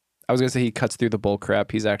to say he cuts through the bull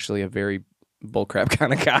crap. He's actually a very bullcrap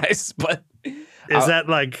kind of guys, but is that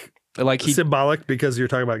like symbolic because you're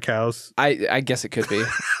talking about cows? I guess it could be.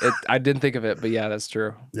 I didn't think of it, but yeah, that's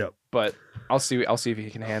true. Yep. But I'll see if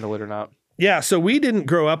he can handle it or not. Yeah. So we didn't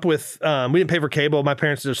grow up with we didn't pay for cable. My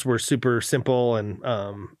parents just were super simple and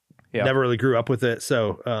never really grew up with it.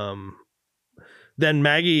 So then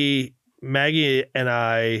Maggie and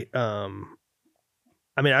I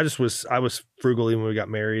I was frugal even when we got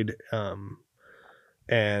married.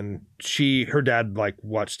 And her dad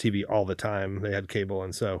watched TV all the time. They had cable.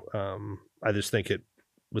 And so I just think it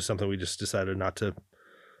was something we just decided not to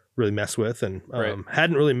really mess with, and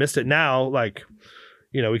hadn't really missed it. Now, we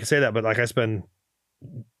can say that, but I spend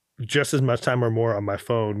just as much time or more on my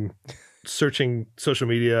phone searching social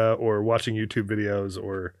media or watching YouTube videos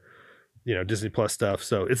or, Disney Plus stuff.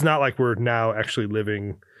 So it's not like we're now actually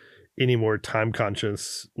living any more time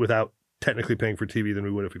conscious without technically paying for TV than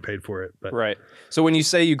we would if we paid for it. But right. So when you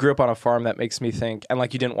say you grew up on a farm, that makes me think, and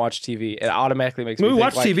you didn't watch TV, it automatically makes me think. We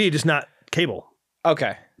watch TV, just not cable.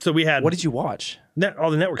 Okay. So we had What did you watch?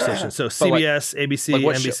 all the network stations. So But, like- CBS, ABC, Like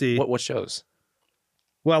what NBC. what shows?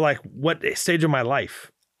 Well, like what stage of my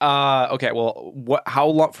life? Okay. Well, how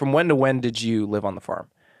long? From when to when did you live on the farm?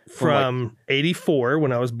 From 84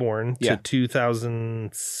 when I was born Yeah. to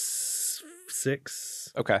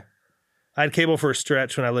 2006. Okay, I had cable for a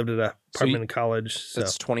stretch when I lived at an apartment in college. So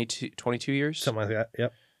that's 22 years. something like that.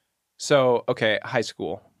 Yep. So okay, high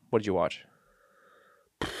school. What did you watch?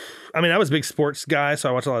 I mean, I was a big sports guy, so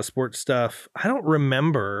I watched a lot of sports stuff. I don't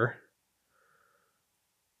remember.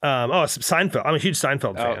 It's Seinfeld. I'm a huge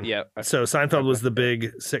Seinfeld fan. Oh yeah. So Seinfeld was the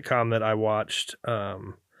big sitcom that I watched.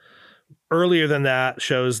 Earlier than that,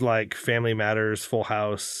 shows like Family Matters, Full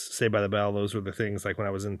House, Saved by the Bell. Those were the things like when I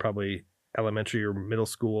was in probably elementary or middle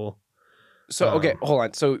school. So okay, hold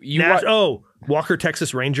on. So you Walker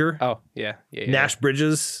Texas Ranger, Oh yeah. Nash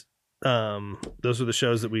Bridges. Those were the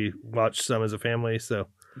shows that we watched some as a family. So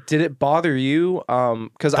Did it bother you?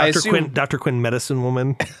 Because I assume Dr. Quinn, Medicine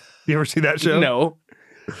Woman. You ever see that show? no.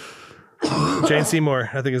 Jane Seymour,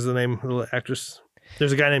 I think is the name of the actress.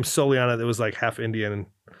 There's a guy named Sully on it that was like half Indian and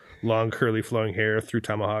long curly flowing hair, threw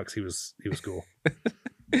tomahawks. He was cool.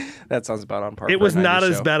 That sounds about on par. It for a was 90s not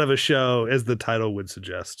as show. bad of a show as the title would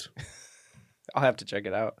suggest, I'll have to check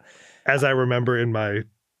it out. as I remember in my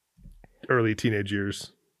early teenage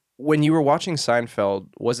years. When you were watching Seinfeld,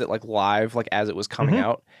 was it like live, like as it was coming Mhm.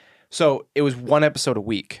 out? So it was one episode a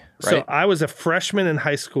week, right? So I was a freshman in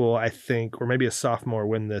high school, I think, or maybe a sophomore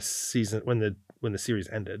when this season, when the series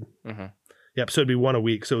ended. Mhm. Yep. So it'd be one a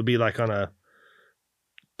week. So it would be like on a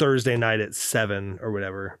Thursday night at 7 or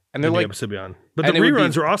whatever. And they're the like- episode would be on. But and the it would be-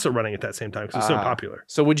 reruns were also running at that same time because it's so Ah. popular.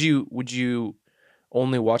 So would you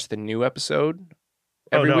only watch the new episode?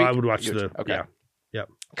 Oh no, week? I would watch You would- okay. Yeah.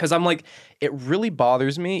 Because I'm like, it really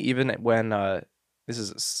bothers me even when this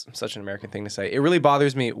is such an American thing to say. It really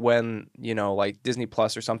bothers me when, like Disney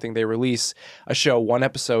Plus or something, they release a show one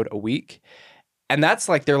episode a week. And that's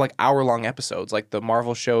like, they're like hour-long episodes, like the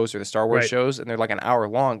Marvel shows or the Star Wars Right. shows, and they're like an hour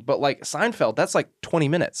long. But like Seinfeld, that's like 20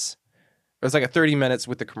 minutes. There's like a 30 minutes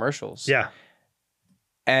with the commercials. Yeah.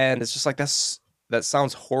 And it's just like, that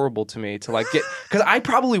sounds horrible to me to like get, because I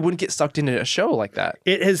probably wouldn't get sucked into a show like that.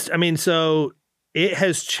 It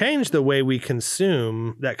has changed the way we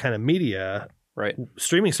consume that kind of media, Right.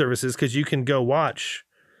 streaming services, because you can go watch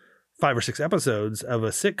 5 or 6 episodes of a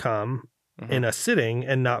sitcom Mhm. in a sitting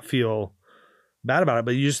and not feel bad about it.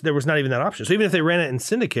 But there was not even that option. So even if they ran it in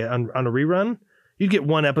syndicate on a rerun, you'd get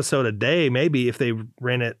one episode a day, maybe if they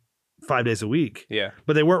ran it 5 days a week. Yeah.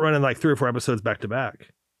 But they weren't running like 3 or 4 episodes back to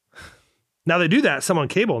back. Now they do that some on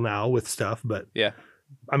cable now with stuff, but Yeah.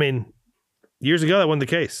 I mean, years ago that wasn't the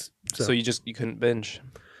case. So you couldn't binge.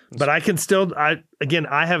 But I can still, I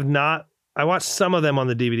watched some of them on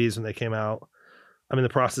the DVDs when they came out. I'm in the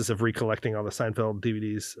process of recollecting all the Seinfeld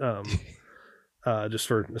DVDs, just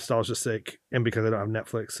for nostalgia's sake, and because I don't have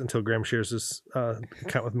Netflix until Graham shares his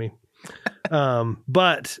account with me.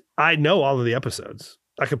 But I know all of the episodes.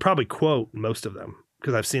 I could probably quote most of them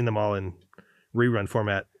because I've seen them all in rerun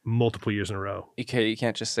format multiple years in a row. You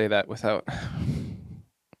can't just say that without.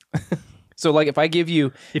 So like if I give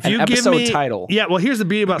you If an you give episode me title. yeah, well, here's the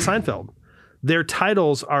beauty about Seinfeld. Their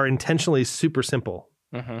titles are intentionally super simple.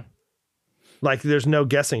 Mm-hmm. Like there's no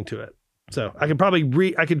guessing to it. So I could probably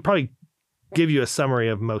give you a summary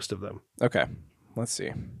of most of them. Okay, let's see.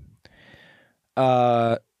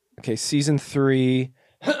 Okay, season 3.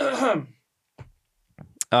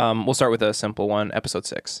 We'll start with a simple one. Episode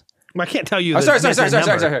 6. I can't tell you. Oh, sorry.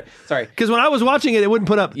 Because when I was watching it, it wouldn't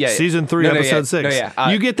put up Yeah, season 3, No, no, episode yeah. 6. No, yeah.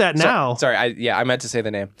 You get that now. Sorry, I meant to say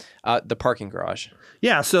the name. The parking garage.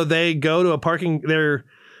 Yeah. So they go to they're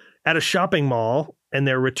at a shopping mall and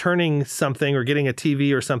they're returning something or getting a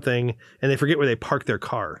TV or something, and they forget where they parked their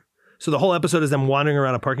car. So the whole episode is them wandering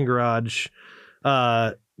around a parking garage.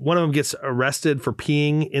 One of them gets arrested for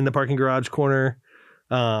peeing in the parking garage corner.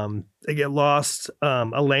 They get lost.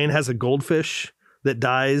 Elaine has a goldfish that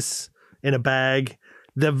dies in a bag.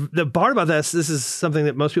 The part about this is something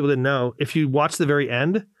that most people didn't know. If you watch the very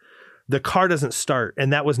end, the car doesn't start,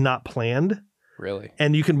 and that was not planned. Really?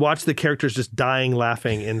 And you can watch the characters just dying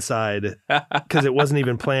laughing inside because it wasn't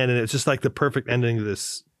even planned, and it's just like the perfect ending to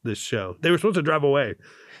this show. They were supposed to drive away,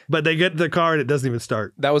 but they get to the car and it doesn't even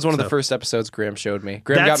start. That was one of So- the first episodes Graham showed me.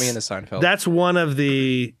 Graham got me into Seinfeld. That's one of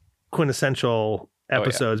the quintessential yeah.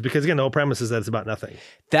 episodes because again, the whole premise is that it's about nothing.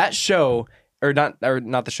 That show, or not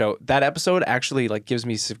the show. That episode actually like gives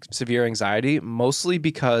me severe anxiety, mostly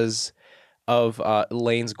because of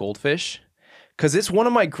Elaine's goldfish. Because it's one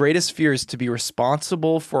of my greatest fears to be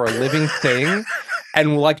responsible for a living thing,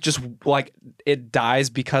 and like just like it dies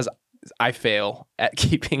because I fail at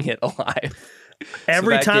keeping it alive.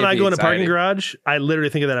 Every that time gave I you go in a parking anxiety. garage, I literally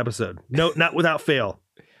think of that episode. No, not without fail.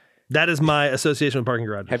 That is my association with parking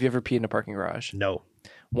garage. Have you ever peed in a parking garage? No.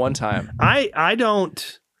 One time. I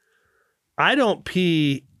don't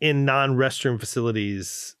pee in non-restroom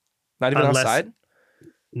facilities. Not even Unless- outside?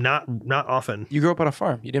 Not often. You grew up on a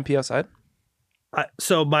farm. You didn't pee outside?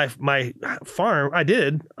 So my farm, I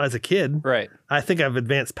did as a kid. Right. I think I've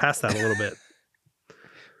advanced past that a little bit.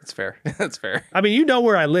 That's fair. That's fair. I mean, you know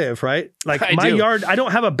where I live, right? Like I my do. yard, I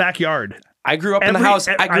don't have a backyard. I grew up in the house.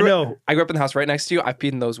 I I know. grew up in the house right next to you. I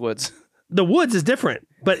peed in those woods. The woods is different,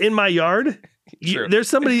 but in my yard, True. there's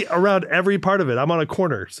somebody around every part of it. I'm on a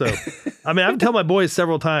corner. So, I mean, I've told my boys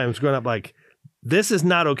several times growing up, like, this is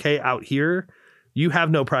not okay out here. You have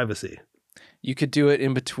no privacy. You could do it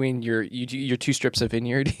in between your 2 strips of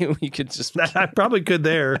vineyard. You could just I probably could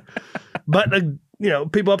there. But,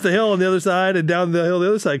 people up the hill on the other side and down the hill on the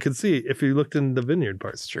other side could see if you looked in the vineyard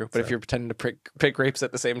parts. It's true. But if you're pretending to pick grapes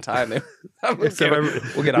at the same time, we'll get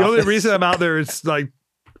The off only this. reason I'm out there is like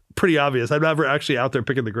pretty obvious. I'm never actually out there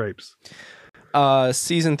picking the grapes.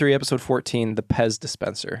 Season 3, episode 14, the Pez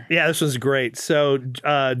dispenser. Yeah, this was great. So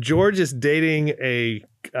George is dating a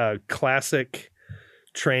classic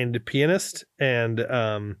trained pianist, and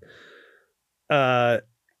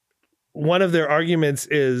one of their arguments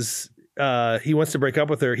is he wants to break up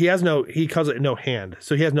with her. He calls it no hand,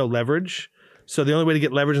 so he has no leverage. So the only way to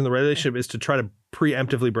get leverage in the relationship is to try to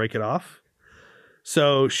preemptively break it off.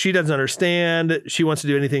 So she doesn't understand. She wants to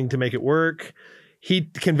do anything to make it work.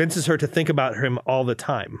 He convinces her to think about him all the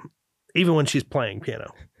time, even when she's playing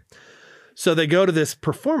piano. So they go to this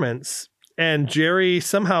performance, and Jerry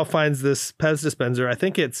somehow finds this Pez dispenser. I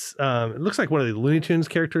think it looks like one of the Looney Tunes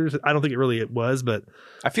characters. I don't think it was, but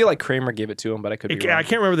I feel like Kramer gave it to him, but I could be wrong. I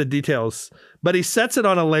can't remember the details. But he sets it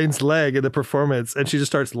on Elaine's leg in the performance, and she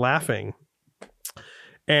just starts laughing.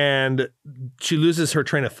 And she loses her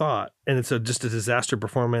train of thought, and it's just a disaster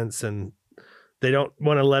performance, and they don't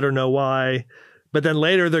want to let her know why. But then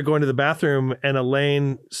later they're going to the bathroom, and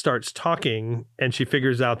Elaine starts talking, and she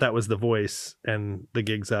figures out that was the voice, and the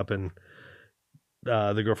gig's up, and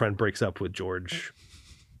the girlfriend breaks up with George,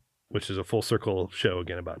 which is a full circle show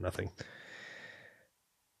again about nothing.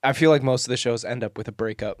 I feel like most of the shows end up with a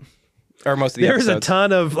breakup, or most of the There's episodes. a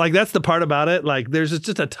ton of that's the part about it. Like there's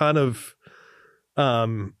just a ton of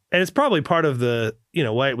and it's probably part of the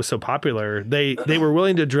why it was so popular. They were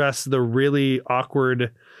willing to address the really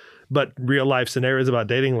awkward but real life scenarios about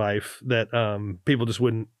dating life that people just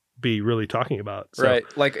wouldn't be really talking about. So, Right.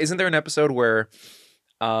 Like, isn't there an episode where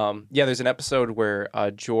there's an episode where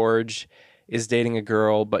George is dating a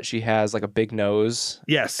girl, but she has like a big nose.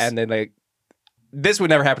 Yes. And then this would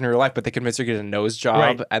never happen in real life, but they convince her to get a nose job,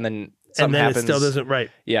 Right. and then something then happens. it still doesn't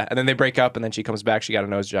Yeah, and then they break up, and then she comes back. She got a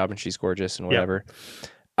nose job, and she's gorgeous and whatever.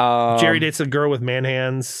 Jerry dates a girl with man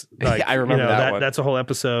hands. Like, I remember that one. That's a whole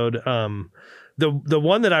episode. The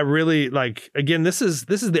one that I really like, again, this is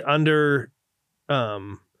the under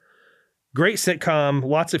great sitcom,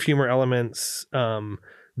 lots of humor elements.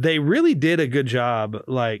 They really did a good job.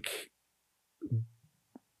 Like,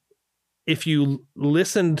 if you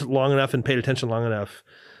listened long enough and paid attention long enough,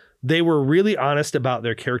 they were really honest about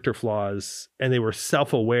their character flaws, and they were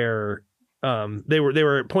self-aware. They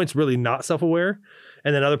were at points really not self-aware,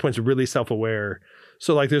 and then other points really self-aware.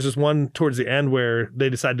 So like there's this one towards the end where they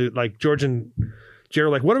decided to, like, George and Jerry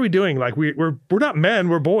were like, what are we doing? Like we're not men,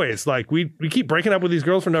 we're boys. Like we keep breaking up with these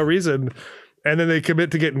girls for no reason. And then they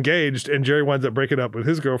commit to get engaged, and Jerry winds up breaking up with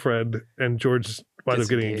his girlfriend, and George winds up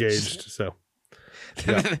getting engaged. So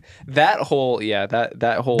yeah. that whole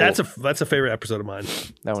that's a favorite episode of mine.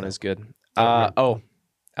 that one is good.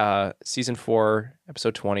 Season 4,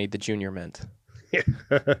 episode 20, the Junior Mint.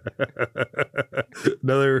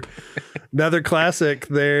 another classic.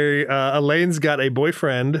 Elaine's got a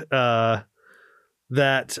boyfriend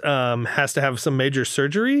that has to have some major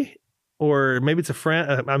surgery, or maybe it's a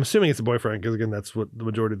friend. I'm assuming it's a boyfriend because, again, that's what the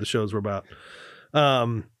majority of the shows were about.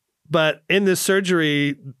 But in this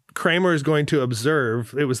surgery, Kramer is going to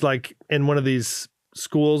observe. It was like in one of these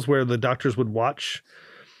schools where the doctors would watch.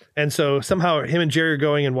 And so somehow him and Jerry are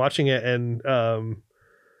going and watching it, and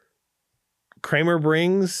Kramer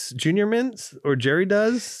brings Junior Mints, or Jerry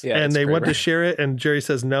does, and they want to share it, and Jerry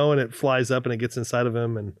says no, and it flies up and it gets inside of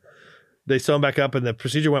him, and they sew him back up, and the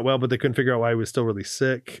procedure went well, but they couldn't figure out why he was still really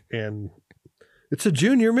sick. And it's a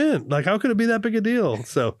Junior Mint. Like, how could it be that big a deal?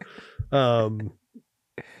 So,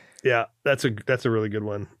 yeah, that's a really good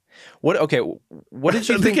one. What did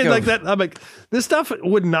you think of? Like that? I'm like, this stuff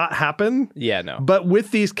would not happen. Yeah, no. But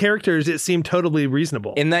with these characters, it seemed totally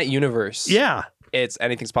reasonable. In that universe, yeah, it's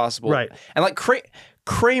anything's possible. Right. And like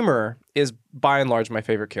Kramer is by and large my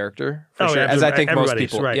favorite character, for sure, yeah, as I think most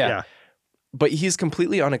everybody's people. right. Yeah. But he's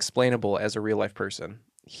completely unexplainable as a real life person.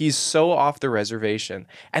 He's so off the reservation,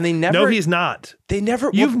 and they never. No, he's not. They never.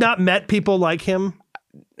 You've not met people like him.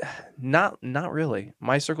 Not really.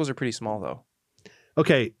 My circles are pretty small though.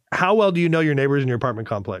 Okay, how well do you know your neighbors in your apartment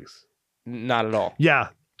complex? Not at all. Yeah.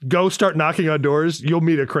 Go start knocking on doors. You'll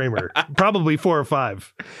meet a Kramer, probably 4 or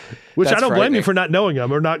 5, which That's I don't blame frightening. you for not knowing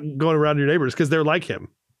them or not going around your neighbors because they're like him.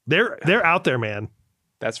 They're out there, man.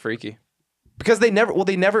 That's freaky. Because they never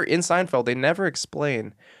in Seinfeld, they never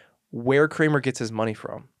explain where Kramer gets his money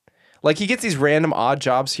from. Like he gets these random odd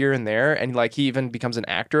jobs here and there, and like he even becomes an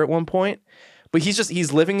actor at one point. But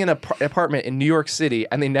he's living in an apartment in New York City,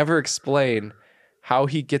 and they never explain how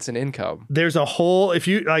he gets an income. There's a whole if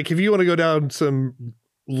you want to go down some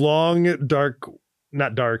long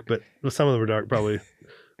not dark, but some of them are dark probably.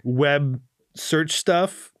 Web search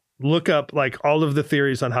stuff. Look up like all of the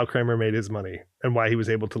theories on how Kramer made his money and why he was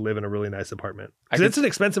able to live in a really nice apartment. Because it's an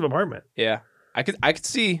expensive apartment. Yeah, I could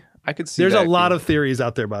see. There's a lot of theories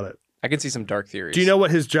out there about it. I could see some dark theories. Do you know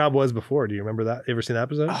what his job was before? Do you remember that? You ever seen that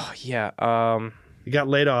episode? Oh yeah. He got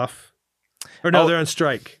laid off. Or no, Oh. they're on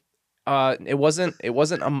strike. It wasn't.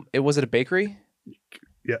 Was it a bakery?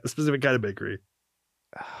 Yeah, a specific kind of bakery.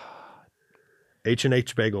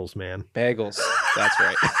 H&H Bagels, man. Bagels. That's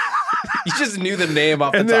right. You just knew the name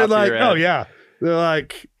off the And top they're of like, your head. oh yeah. They're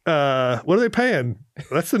like, what are they paying?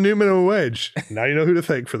 That's the new minimum wage. Now you know who to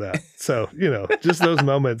thank for that. So, just those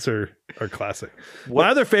moments are classic. My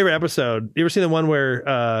other favorite episode, you ever seen the one where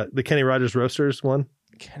the Kenny Rogers Roasters one?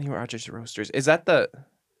 Kenny Rogers Roasters. Is that the?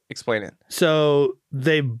 Explain it. So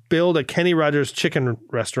they build a Kenny Rogers chicken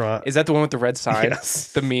restaurant. Is that the one with the red sign?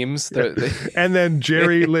 Yes. The memes. And then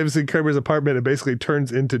Jerry lives in Kramer's apartment and basically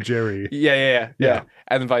turns into Jerry. Yeah.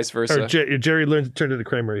 And vice versa. Or Jerry learns to turn into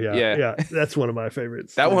Kramer. Yeah. Yeah. That's one of my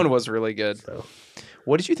favorites. That one was really good. So.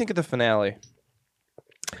 What did you think of the finale?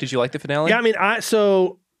 Did you like the finale? Yeah, I mean,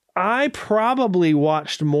 I probably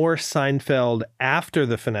watched more Seinfeld after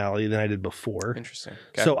the finale than I did before. Interesting.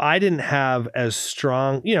 Okay. So I didn't have as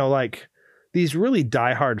strong, like these really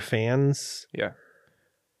diehard fans. Yeah.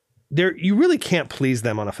 You really can't please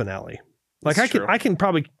them on a finale. Like That's true. I can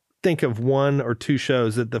probably think of 1 or 2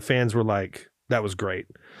 shows that the fans were like, that was great.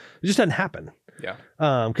 It just doesn't happen. Yeah.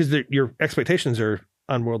 Because your expectations are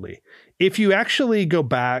unworldly. If you actually go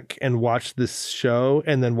back and watch this show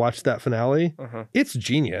and then watch that finale, it's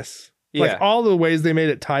genius. Yeah. Like all the ways they made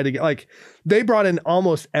it tie together. Like they brought in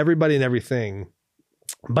almost everybody and everything,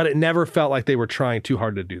 but it never felt like they were trying too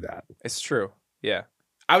hard to do that. It's true. Yeah.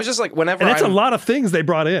 I was just like, whenever And it's a lot of things they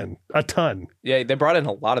brought in, a ton. Yeah, they brought in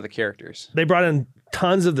a lot of the characters. They brought in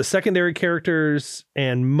tons of the secondary characters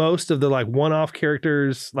and most of the like one-off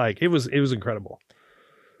characters. Like it was incredible.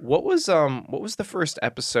 What was the first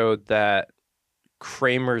episode that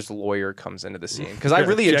Kramer's lawyer comes into the scene? Because I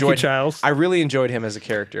really enjoyed Childs. I really enjoyed him as a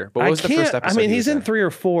character. But what was the first episode? I mean, he he's was in 3 or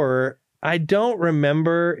 4. I don't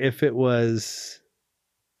remember if it was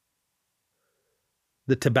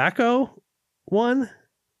the tobacco one.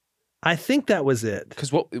 I think that was it.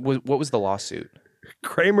 Because what was the lawsuit?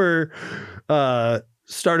 Kramer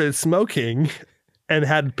started smoking and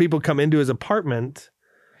had people come into his apartment.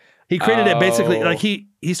 He created it basically like he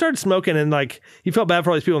started smoking and like he felt bad for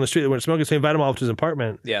all these people in the street that weren't smoking, so he invited them all up to his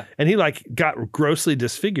apartment. Yeah. And he like got grossly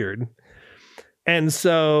disfigured. And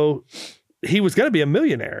so he was going to be a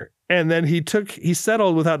millionaire. And then he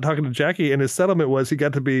settled without talking to Jackie, and his settlement was he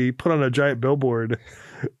got to be put on a giant billboard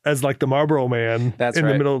as like the Marlboro Man That's in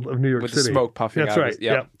right. the middle of New York With City. the smoke puffing That's out.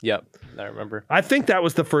 right. Yep. I remember. I think that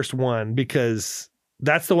was the first one because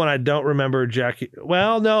that's the one I don't remember Jackie.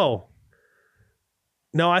 Well, no.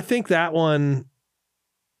 No, I think that one.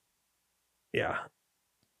 Yeah.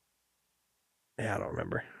 Yeah, I don't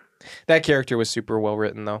remember. That character was super well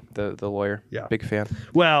written though, the lawyer. Yeah. Big fan.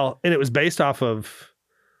 Well, and it was based off of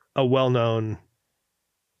a well-known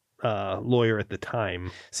lawyer at the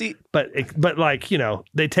time. See, But like,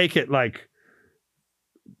 they take it like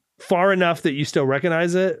far enough that you still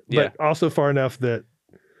recognize it, but also far enough that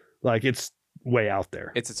like it's way out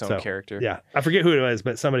there. it's its own So, character. Yeah. I forget who it was,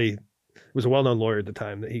 but somebody was a well-known lawyer at the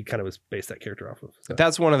time that he kind of was based that character off of. So.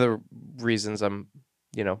 That's one of the reasons I'm,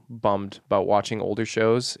 bummed about watching older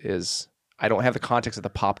shows is I don't have the context of the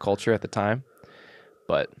pop culture at the time.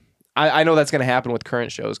 But I know that's going to happen with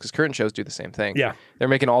current shows because current shows do the same thing. Yeah. They're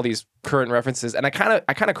making all these current references. And I kind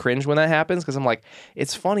of cringe when that happens because I'm like,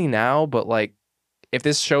 it's funny now, but like if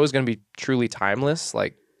this show is going to be truly timeless,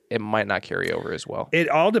 like it might not carry over as well. It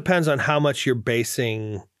all depends on how much you're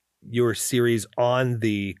basing your series on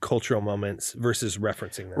the cultural moments versus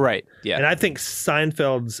referencing them. Right. Yeah. And I think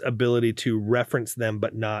Seinfeld's ability to reference them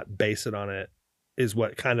but not base it on it is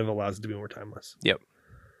what kind of allows it to be more timeless. Yep.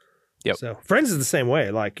 So Friends is the same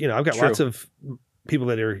way. Like, you know, I've got True. lots of people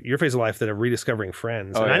that are your phase of life that are rediscovering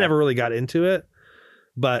Friends. Oh, And I yeah. never really got into it,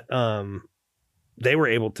 but they were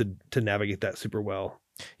able to navigate that super well.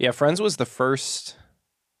 Yeah. Friends was the first.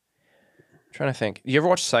 I'm trying to think. You ever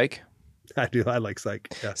watch Psych? I do. I like Psych.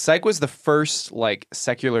 Yeah. Psych was the first like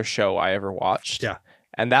secular show I ever watched. Yeah.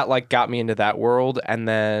 And that like got me into that world. And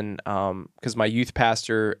then because my youth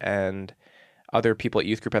pastor and other people at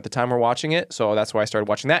youth group at the time were watching it. So that's why I started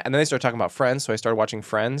watching that. And then they started talking about Friends. So I started watching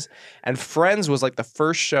Friends. And Friends was like the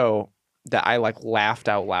first show that I like laughed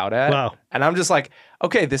out loud at. Wow. And I'm just like,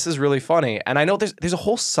 okay, this is really funny. And I know there's a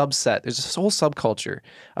whole subset, there's this whole subculture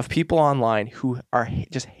of people online who are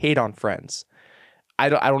just hate on Friends. I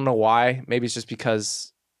don't know why. Maybe it's just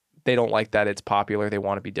because they don't like that it's popular. They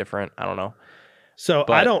want to be different. I don't know. So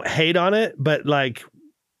But- I don't hate on it, but like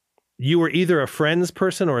you were either a Friends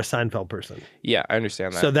person or a Seinfeld person. Yeah, I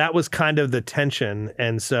understand that. So that was kind of the tension.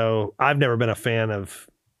 And so I've never been a fan of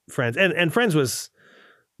Friends. And Friends was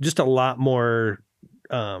just a lot more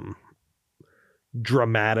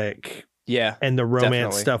dramatic, yeah, and the romance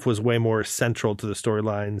Definitely. stuff was way more central to the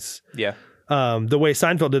storylines. yeah. The way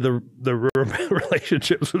Seinfeld did the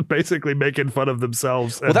relationships was basically making fun of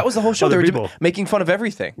themselves. Well, that was the whole show. They other were people. making fun of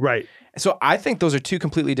everything. Right. So I think those are two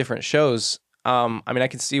completely different shows. I mean, I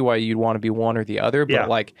can see why you'd want to be one or the other, but Yeah.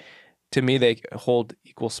 like to me, they hold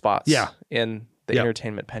equal spots. Yeah. In the Yep.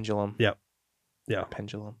 entertainment pendulum. Yep. Yeah.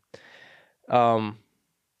 Pendulum.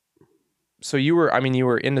 So you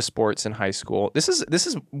were into sports in high school. This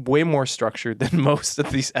is way more structured than most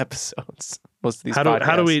of these episodes. Most of these How do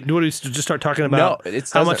podcasts. we just start talalking about No,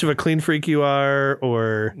 it's how much of a clean freak you are,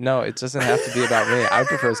 or No, it doesn't have to be about me. I would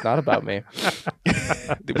prefer it's not about me.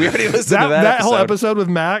 We already listened to that that whole episode. episode with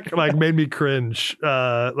Mac like made me cringe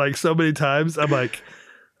like so many times. I'm like,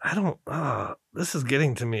 I don't this is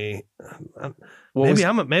getting to me. Maybe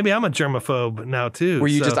I'm a germaphobe now too. Were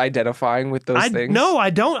you so- just identifying with those things? No,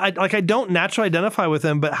 I don't. I don't naturally identify with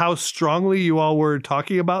them, but how strongly you all were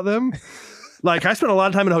talking about them. Like I spent a lot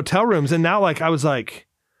of time in hotel rooms, and now like I was like,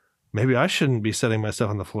 maybe I shouldn't be setting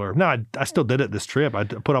myself on the floor. No, I still did it this trip. I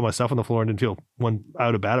put all myself on the floor and didn't feel one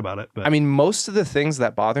out of bad about it. But I mean, most of the things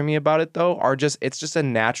that bother me about it though are it's just a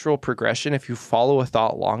natural progression if you follow a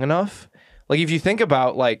thought long enough. Like if you think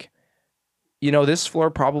about like, you know, this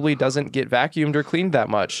floor probably doesn't get vacuumed or cleaned that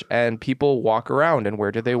much, and people walk around, and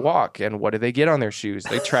where do they walk, and what do they get on their shoes?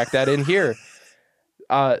 They track that in here.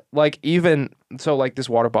 Like even so, like this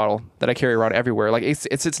water bottle that I carry around everywhere, like it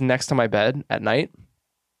sits next to my bed at night,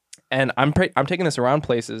 and I'm taking this around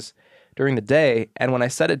places during the day, and when I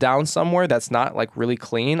set it down somewhere that's not like really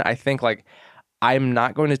clean, I think like I'm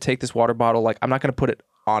not going to take this water bottle, like I'm not going to put it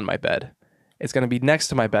on my bed. It's going to be next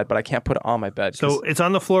to my bed, but I can't put it on my bed. 'Cause so it's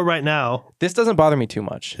on the floor right now. this doesn't bother me too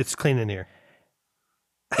much. It's clean in here.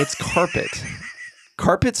 It's carpet.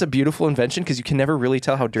 Carpet's a beautiful invention because you can never really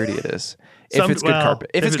tell how dirty it is if it's good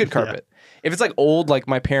carpet. If it's good carpet. If it's like old, like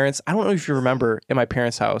my parents, I don't know if you remember in my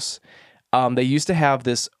parents' house, they used to have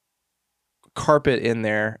this carpet in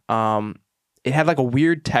there. It had like a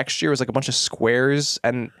weird texture. It was like a bunch of squares,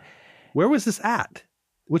 and Where was this at?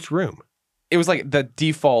 Which room? it was like the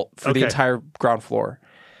default for the Okay. entire ground floor.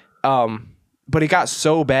 But it got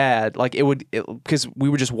so bad, like because we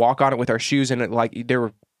would just walk on it with our shoes, and it like there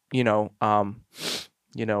were,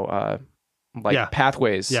 like Yeah.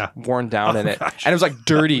 pathways Yeah. worn down in it, gosh. and it was like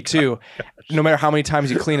dirty too. No matter how many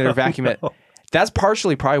times you clean it or vacuum it, that's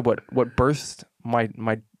partially probably what birthed my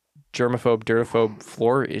germaphobe, dirtophobe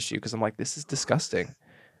floor issue. Because I'm like, this is disgusting.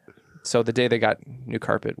 So the day they got new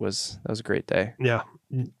carpet was a great day. Yeah.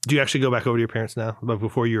 Do you actually go back over to your parents now? Like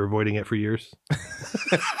before you were avoiding it for years?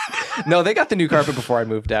 No, they got the new carpet before I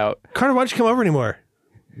moved out. Carter, why don't you come over anymore?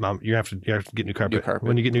 Mom, you have to get new carpet. carpet,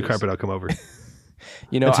 When you get new please. carpet, I'll come over.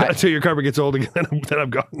 You know, Until your carpet gets old again, then I'm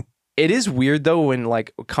gone. it is weird though when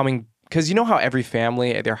like coming, because you know how every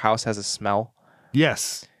family at their house has a smell.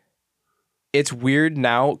 Yes. It's weird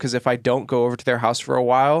now because if I don't go over to their house for a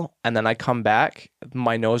while and then I come back,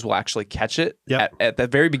 my nose will actually catch it Yep. at the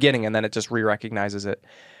very beginning, and then it just re-recognizes it.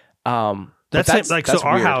 But That's like so.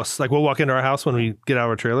 Our weird. house, like we'll walk into our house when we get out of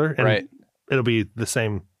our trailer, and Right. it'll be the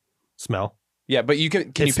same smell. Yeah, but can you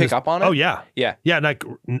It's pick just- up on it? Oh yeah, Yeah. yeah, like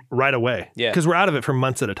right away. Yeah. because we're out of it for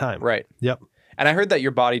months at a time. Right. Yep. And I heard that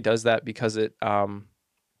your body does that because it,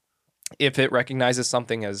 if it recognizes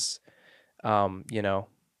something as,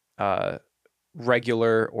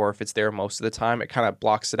 regular, or if it's there most of the time, it kind of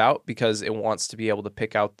blocks it out because it wants to be able to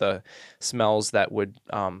pick out the smells that would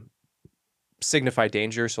signify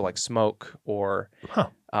danger, so like smoke or Huh.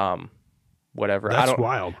 whatever. That's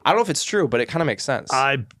wild. I don't know if it's true, but it kind of makes sense.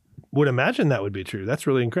 I would imagine that would be true. That's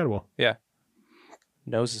really incredible. Yeah.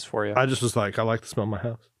 Noses for you. I just was like, I like the smell of my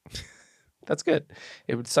house. That's good.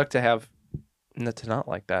 It would suck to have to not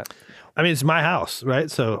like that. I mean, it's my house, right?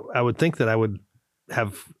 So I would think that I would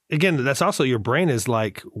have, again, that's also your brain is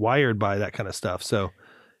like wired by that kind of stuff. So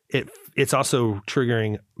it's also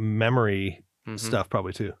triggering memory stuff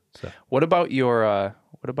probably too. So What about your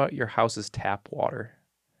house's tap water?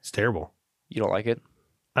 it's terrible. You don't like it?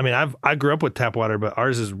 I mean, I grew up with tap water, but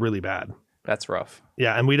ours is really bad. That's rough.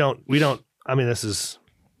 Yeah, and we don't. I mean,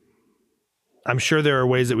 I'm sure there are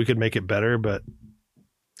ways that we could make it better, but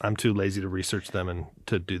I'm too lazy to research them and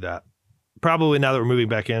to do that. Probably now that we're moving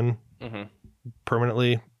back in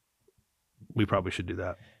permanently, we probably should do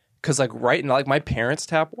that. Because like like my parents'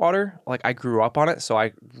 tap water, like I grew up on it, so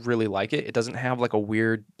I really like it. It doesn't have like a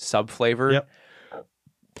weird sub flavor. Yep.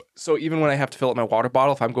 So even when I have to fill up my water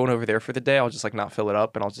bottle, if I'm going over there for the day, I'll just like not fill it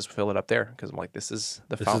up and I'll just fill it up there because I'm like, this is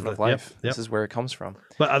the fountain of life. Yep. This is where it comes from.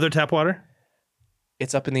 But other tap water?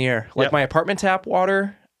 It's up in the air. Like my apartment tap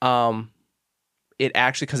water, it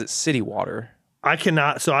actually, because it's city water. I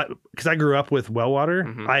cannot. Because I grew up with well water,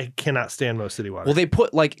 I cannot stand most city water. Well, they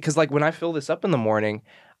put like, because like when I fill this up in the morning,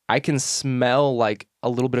 I can smell like a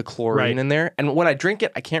little bit of chlorine in there. And when I drink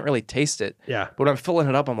it, I can't really taste it. Yeah. But when I'm filling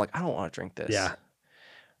it up, I'm like, I don't want to drink this. Yeah.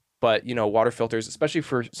 But, water filters, especially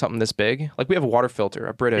for something this big, like we have a water filter,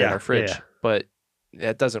 a Brita in our fridge, but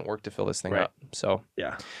it doesn't work to fill this thing up. So,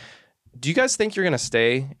 yeah. Do you guys think you're going to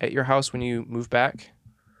stay at your house when you move back?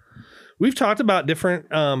 We've talked about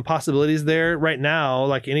different possibilities there. Right now,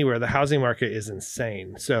 like anywhere, the housing market is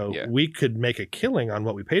insane. So we could make a killing on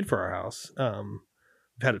what we paid for our house.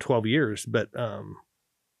 We've had it 12 years, but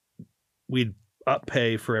we'd up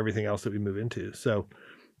pay for everything else that we move into. So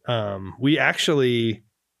we're actually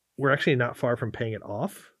not far from paying it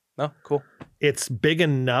off. Oh, cool. It's big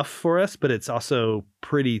enough for us, but it's also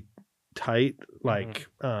pretty tight, like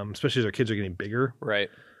especially as our kids are getting bigger. Right.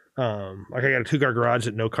 Like I got a 2-car garage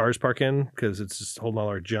that no cars park in because it's just holding all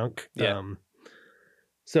our junk. Yeah.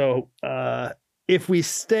 So if we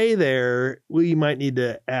stay there, we might need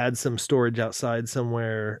to add some storage outside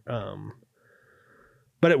somewhere.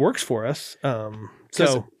 But it works for us.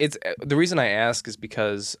 So it's the reason I ask is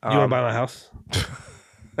because you want to buy my house?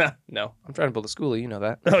 No, I'm trying to build a schoolie. You know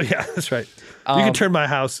that. Oh yeah, that's right. You can turn my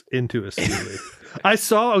house into a schoolie. I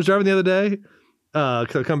was driving the other day. I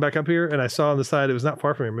come back up here and I saw on the side, it was not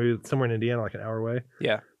far from here, maybe somewhere in Indiana, like an hour away.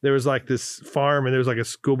 Yeah. There was like this farm and there was like a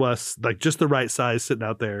school bus, like just the right size sitting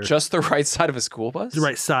out there. Just the right side of a school bus? The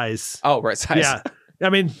right size. Oh, right size. Yeah. I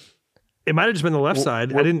mean, it might have just been the left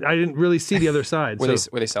side. I didn't really see the other side. Were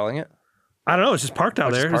they selling it? I don't know. It's just parked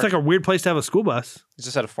out there. It's like a weird place to have a school bus. It's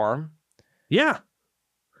just at a farm? Yeah.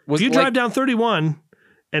 If you drive down 31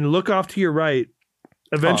 and look off to your right,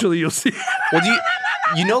 eventually you'll see.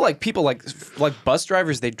 Well, like people like bus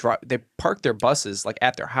drivers, they park their buses like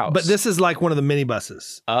at their house. But this is like one of the mini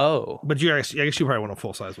buses. Oh. But I guess you probably want a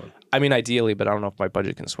full size one. I mean, ideally, but I don't know if my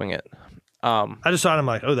budget can swing it. I just saw it. I'm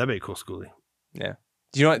like, oh, that'd be a cool schoolie. Yeah.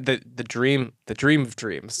 Do you know what the dream of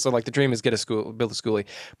dreams? So like the dream is build a schoolie,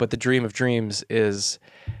 but the dream of dreams is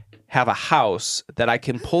have a house that I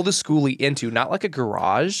can pull the schoolie into, not like a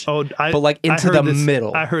garage, but like into the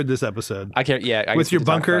middle. I heard this episode. I can't. Yeah, with your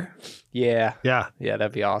bunker. Yeah, yeah,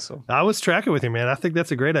 that'd be awesome. I was tracking with you, man. I think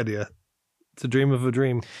that's a great idea. It's a dream of a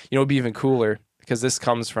dream. You know, it'd be even cooler because this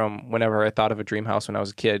comes from whenever I thought of a dream house when I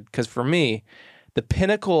was a kid. Because for me, the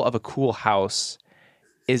pinnacle of a cool house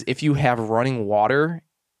is if you have running water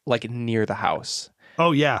like near the house.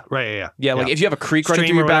 Oh yeah, right, yeah. Like if you have a creek running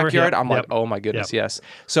through your backyard, I'm like, oh my goodness, yes.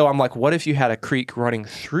 So I'm like, what if you had a creek running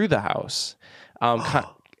through the house?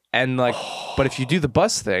 And like, but if you do the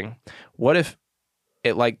bus thing, what if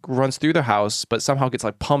it like runs through the house, but somehow gets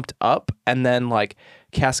like pumped up and then like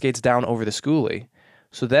cascades down over the schoolie?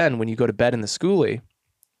 So then when you go to bed in the schoolie,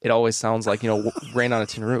 it always sounds like, rain on a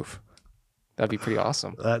tin roof. That'd be pretty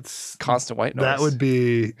awesome. That's constant white noise.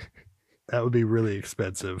 That would be really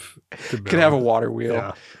expensive to build. Could have a water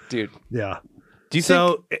wheel, dude. Yeah. Do you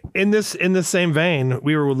think in the same vein,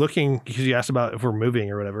 we were looking because you asked about if we're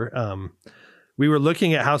moving or whatever. We were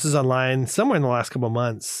looking at houses online somewhere in the last couple of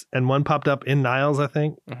months, and one popped up in Niles, I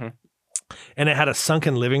think, and it had a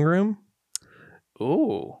sunken living room.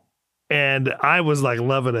 Ooh. And I was like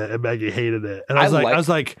loving it, and Maggie hated it. And I was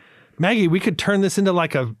like, Maggie, we could turn this into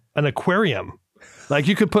like an aquarium. Like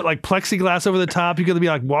you could put like plexiglass over the top. You could be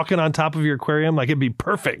like walking on top of your aquarium. Like it'd be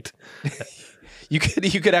perfect. you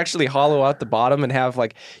could actually hollow out the bottom and have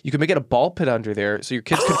like you could make it a ball pit under there, so your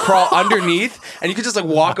kids could crawl underneath, and you could just like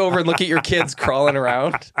walk over and look at your kids crawling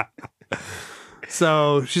around.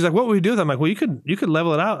 So she's like, "What would we do with it?" I'm like, "Well, you could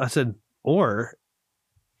level it out." I said, "Or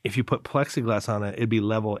if you put plexiglass on it, it'd be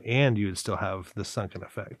level, and you would still have the sunken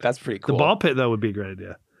effect." That's pretty cool. The ball pit though would be a great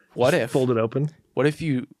idea. What Just if fold it open? What if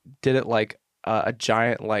you did it like a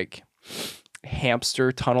giant like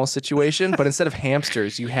hamster tunnel situation, but instead of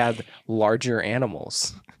hamsters, you had larger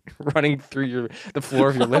animals running through the floor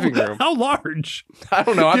of your living room? How large? I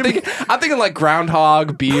don't know. I'm thinking like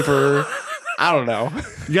groundhog, beaver. I don't know.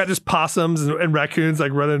 You got just possums and raccoons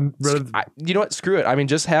like running. You know what? Screw it. I mean,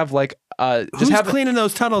 just have like Who's cleaning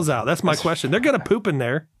those tunnels out? That's my question. They're gonna poop in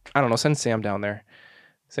there. I don't know. Send Sam down there.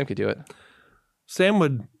 Sam could do it. Sam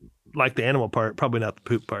would like the animal part, probably not the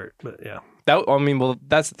poop part, but yeah. Well,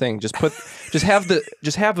 that's the thing. Just have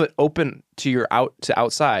it open to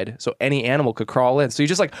outside, so any animal could crawl in. So you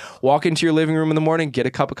just like walk into your living room in the morning, get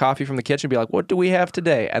a cup of coffee from the kitchen, be like, "What do we have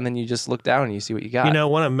today?" And then you just look down and you see what you got. You know,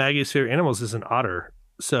 one of Maggie's favorite animals is an otter.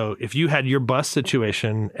 So if you had your bus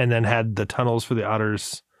situation and then had the tunnels for the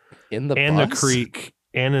otters in the and bus? the creek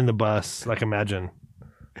and in the bus, like imagine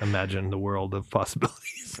the world of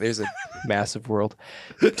possibilities. There's a massive world.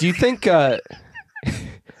 Do you think?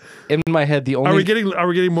 In my head, the only are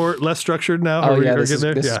we getting less structured now? Oh yeah, this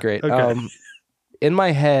is great. Okay. In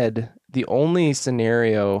my head, the only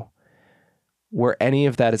scenario where any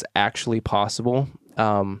of that is actually possible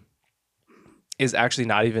is actually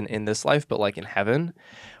not even in this life, but like in heaven.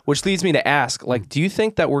 Which leads me to ask, like, do you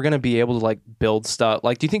think that we're gonna be able to like build stuff?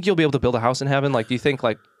 Like, do you think you'll be able to build a house in heaven? Like, do you think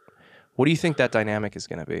like, what do you think that dynamic is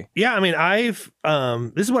gonna be? Yeah, I mean,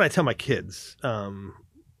 this is what I tell my kids.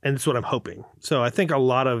 And it's what I'm hoping. So I think a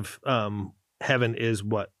lot of heaven is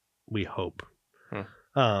what we hope.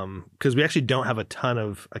 Because we actually don't have a ton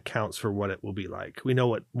of accounts for what it will be like. We know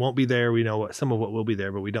what won't be there. We know some of what will be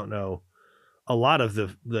there, but we don't know a lot of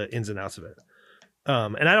the ins and outs of it.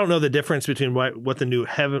 And I don't know the difference between what the new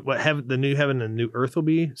heaven, the new heaven and new earth will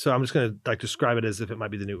be. So I'm just going to like describe it as if it might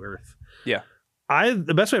be the new earth. Yeah.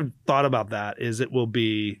 The best way I've thought about that is it will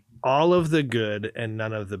be all of the good and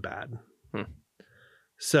none of the bad.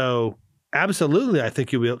 So absolutely, I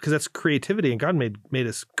think you will, because that's creativity, and God made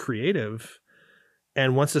us creative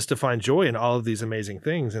and wants us to find joy in all of these amazing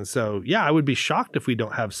things. And so, yeah, I would be shocked if we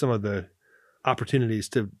don't have some of the opportunities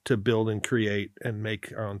to build and create and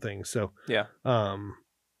make our own things. So yeah,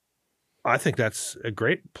 I think that's a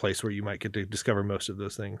great place where you might get to discover most of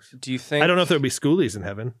those things. Do you think? I don't know if there'll be schoolies in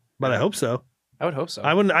heaven, but I hope so. I would hope so.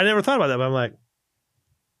 I never thought about that, but I'm like,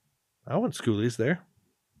 I want schoolies there.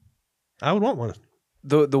 I would want one.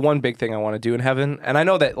 The one big thing I want to do in heaven, and I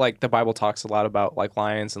know that like the Bible talks a lot about like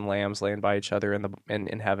lions and lambs laying by each other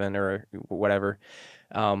in heaven or whatever.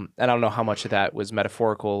 And I don't know how much of that was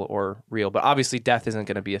metaphorical or real, but obviously death isn't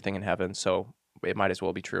going to be a thing in heaven, so it might as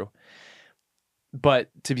well be true. But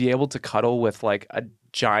to be able to cuddle with like a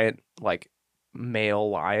giant like male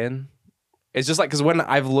lion, it's just like, because when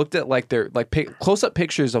I've looked at like their like close up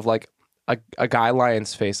pictures of like a male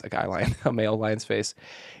lion's face,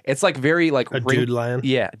 it's like very like dude lion.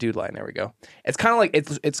 Yeah, dude lion. There we go. It's kind of like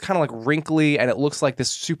it's kind of like wrinkly, and it looks like this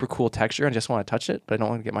super cool texture. I just want to touch it, but I don't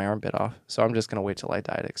want to get my arm bit off. So I'm just gonna wait till I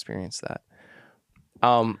die to experience that.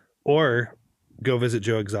 Or go visit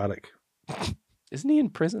Joe Exotic. Isn't he in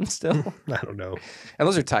prison still? I don't know. And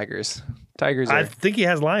those are tigers. Tigers. I think he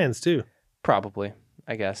has lions too. Probably.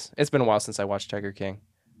 I guess it's been a while since I watched Tiger King.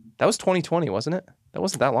 That was 2020, wasn't it? That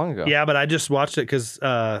wasn't that long ago. Yeah, but I just watched it because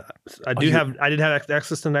I did have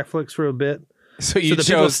access to Netflix for a bit. So the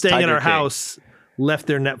people staying Tiger in our King. house left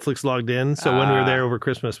their Netflix logged in. So when we were there over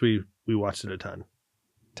Christmas, we watched it a ton.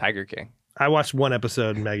 Tiger King. I watched one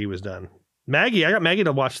episode and Maggie was done. I got Maggie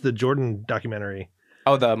to watch the Jordan documentary.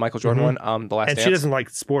 Oh, the Michael Jordan one, The Last And Dance. she doesn't like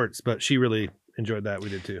sports, but she really enjoyed that. We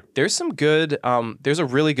did too. There's some good. There's a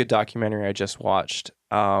really good documentary I just watched.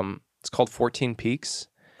 It's called 14 Peaks.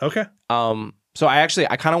 Okay. So I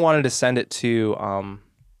kind of wanted to send it to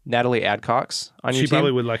Natalie Adcox on She YouTube.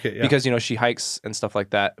 probably would like it, yeah. Because she hikes and stuff like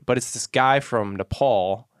that. But it's this guy from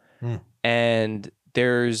Nepal, and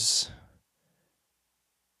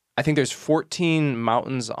I think there's 14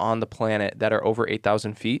 mountains on the planet that are over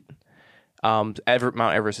 8,000 feet. Mount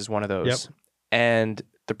Everest is one of those. Yep. And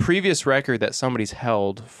the previous record that somebody's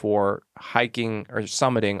held for hiking or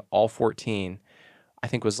summiting all 14, I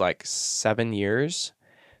think was like 7 years.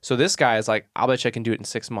 So this guy is like, I'll bet you I can do it in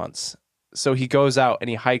 6 months. so he goes out and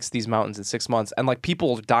he hikes these mountains in 6 months, and like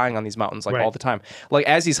people are dying on these mountains like Right. all the time. Like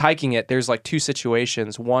as he's hiking it, there's like two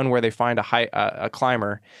situations: one where they find a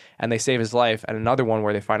climber and they save his life, and another one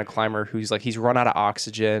where they find a climber who's like he's run out of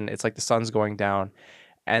oxygen. It's like the sun's going down,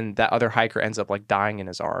 and that other hiker ends up like dying in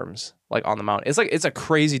his arms, like on the mountain. It's a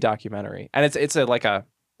crazy documentary, and it's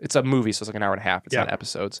a movie, so it's like an hour and a half. It's Yeah. not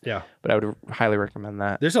episodes. Yeah. But I would highly recommend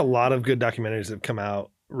that. There's a lot of good documentaries that have come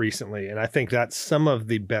out recently, and I think that's some of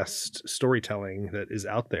the best storytelling that is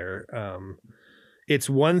out there. It's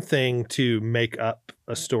one thing to make up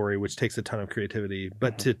a story, which takes a ton of creativity,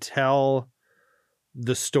 but to tell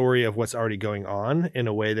the story of what's already going on in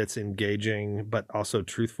a way that's engaging, but also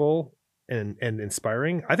truthful and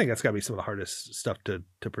inspiring, I think that's got to be some of the hardest stuff to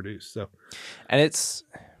produce. So, And it's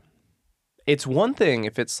one thing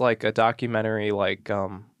if it's like a documentary like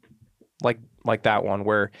that one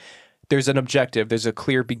where there's an objective, there's a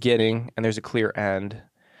clear beginning and there's a clear end.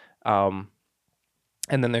 And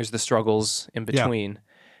then there's the struggles in between.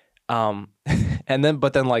 But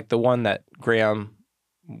then like the one that Graham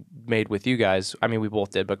made with you guys, I mean, we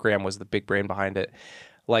both did, but Graham was the big brain behind it.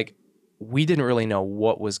 Like, we didn't really know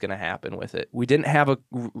what was going to happen with it. We didn't have a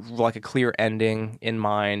clear ending in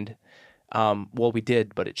mind. Well, we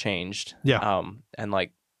did, but it changed. Yeah. And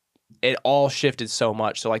like it all shifted so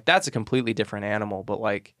much. So like that's a completely different animal, but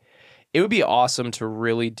like it would be awesome to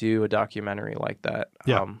really do a documentary like that.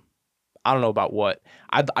 Yeah. I don't know about what.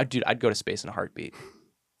 I'd go to space in a heartbeat.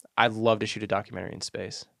 I'd love to shoot a documentary in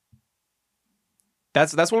space.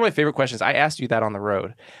 That's one of my favorite questions. I asked you that on the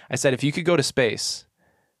road. I said, if you could go to space,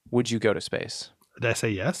 would you go to space? Did I say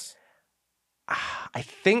yes? I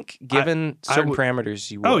think given certain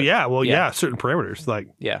parameters, you would. Oh yeah. Well, Yeah. yeah, certain parameters. Like,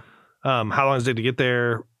 Yeah. how long does it take to get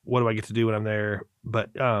there? What do I get to do when I'm there?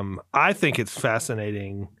 But I think it's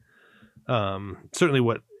fascinating. Certainly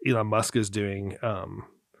what Elon Musk is doing.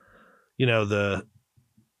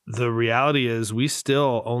 The reality is we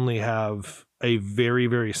still only have a very,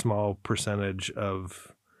 very small percentage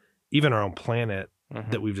of even our own planet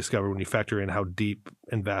Mhm. that we've discovered when you factor in how deep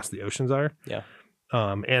and vast the oceans are. Yeah.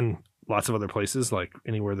 And lots of other places, like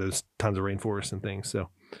anywhere there's tons of rainforests and things. So,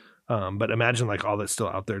 but imagine like all that's still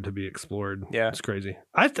out there to be explored. Yeah. It's crazy.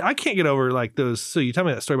 I can't get over like those. So you tell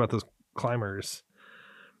me that story about those climbers.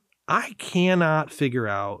 I cannot figure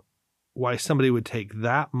out why somebody would take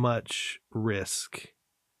that much risk,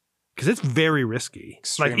 because it's very risky.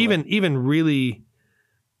 Extremely. Like even really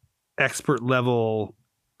expert level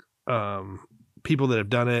people that have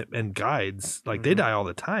done it and guides, like they Mhm. die all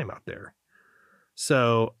the time out there.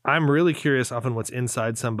 So I'm really curious often what's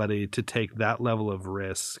inside somebody to take that level of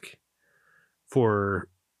risk for,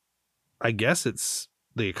 I guess it's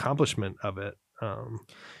the accomplishment of it.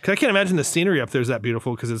 'Cause I can't imagine the scenery up there is that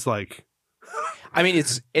beautiful, because it's like I mean,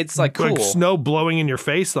 it's like cool. snow blowing in your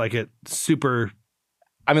face, like at super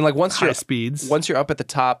I mean, like once high you're speeds. up at the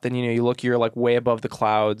top, then you're like way above the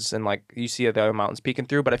clouds and like you see the other mountains peeking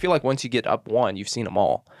through. But I feel like once you get up one, you've seen them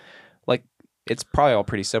all. Like it's probably all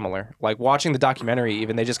pretty similar. Like watching the documentary,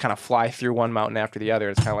 even they just kind of fly through one mountain after the other.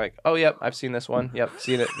 It's kind of like, oh yep, I've seen this one. Yep,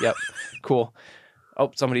 seen it. Yep, cool.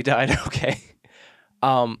 Oh, somebody died. Okay.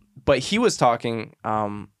 But he was talking.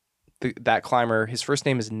 That climber, his first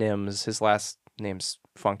name is Nims. His last name's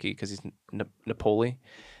funky because he's Napoli.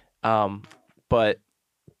 But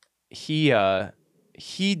he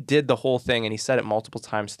did the whole thing, and he said it multiple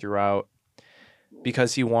times throughout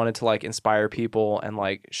because he wanted to like inspire people and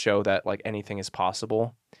like show that like anything is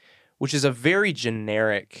possible, which is a very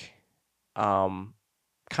generic kind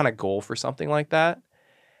of goal for something like that.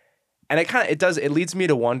 And it leads me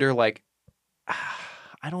to wonder, like,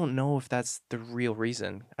 I don't know if that's the real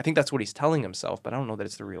reason. I think that's what he's telling himself, but I don't know that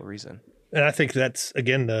it's the real reason. And I think that's,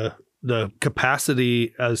 again, the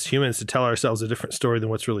capacity as humans to tell ourselves a different story than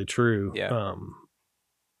what's really true. Yeah.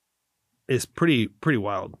 Is pretty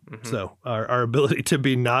wild. Mhm. So our ability to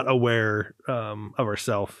be not aware of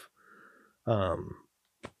ourselves, and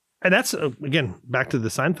that's again back to the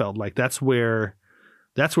Seinfeld. Like that's where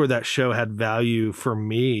that show had value for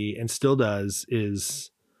me and still does.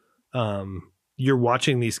 Is you're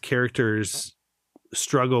watching these characters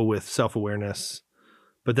struggle with self-awareness,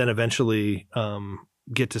 but then eventually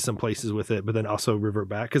get to some places with it, but then also revert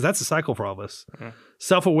back, because that's a cycle for all of us. Mhm.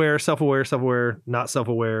 Self-aware, not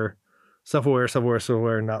self-aware.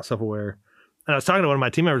 Self-aware, not self-aware. And I was talking to one of my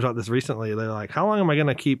team members about this recently. They're like, how long am I going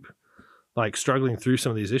to keep like struggling through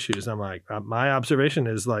some of these issues? And I'm like, my observation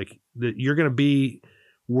is like that you're going to be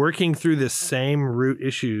working through the same root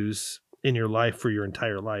issues in your life for your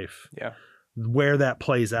entire life. Yeah. Where that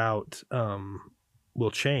plays out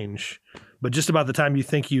will change. But just about the time you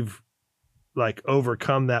think you've like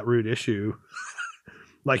overcome that root issue,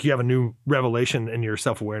 like you have a new revelation in your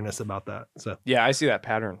self-awareness about that. So Yeah, I see that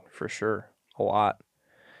pattern for sure a lot.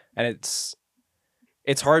 And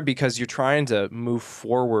it's hard because you're trying to move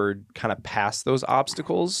forward kind of past those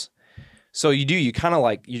obstacles. So you kind of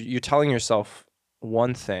like, you're telling yourself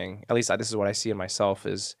one thing, at least this is what I see in myself,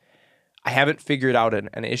 is I haven't figured out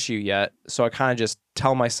an issue yet. So I kind of just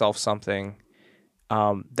tell myself something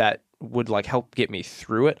that would like help get me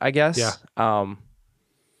through it, I guess. Yeah.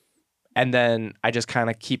 And then I just kind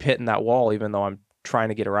of keep hitting that wall, even though I'm trying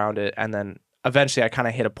to get around it. And then eventually I kind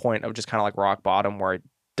of hit a point of just kind of like rock bottom where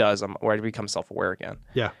where I become self-aware again.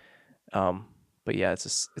 Yeah. But yeah,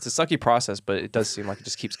 it's a sucky process, but it does seem like it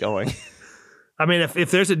just keeps going. I mean, if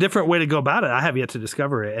there's a different way to go about it, I have yet to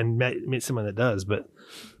discover it and meet someone that does. But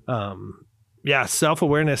yeah,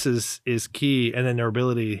 self-awareness is key. And then our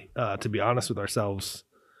ability to be honest with ourselves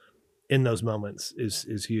in those moments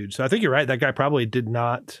is huge. So I think you're right. That guy probably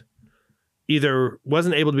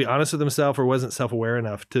wasn't able to be honest with himself or wasn't self-aware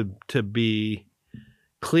enough to be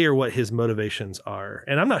clear what his motivations are.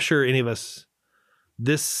 And I'm not sure any of us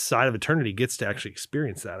this side of eternity gets to actually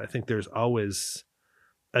experience that. I think there's always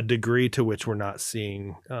a degree to which we're not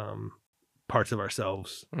seeing parts of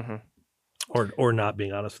ourselves or not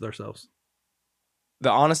being honest with ourselves.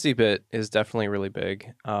 The honesty bit is definitely really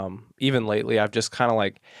big. Even lately, I've just kind of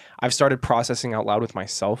like, I've started processing out loud with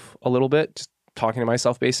myself a little bit, just talking to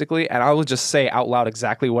myself basically. And I will just say out loud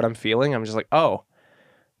exactly what I'm feeling. I'm just like, oh,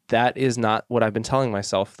 that is not what I've been telling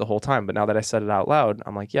myself the whole time. But now that I said it out loud,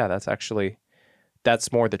 I'm like, yeah,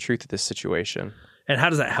 that's more the truth of this situation. And how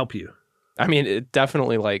does that help you? I mean, it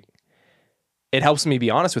definitely like, it helps me be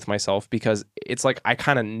honest with myself because it's like I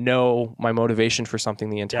kind of know my motivation for something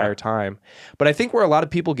the entire time. But I think where a lot of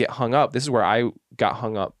people get hung up, this is where I got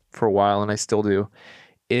hung up for a while and I still do,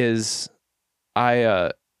 is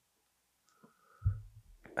I'm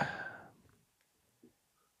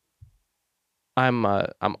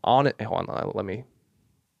on it. Hold on, let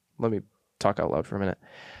me talk out loud for a minute.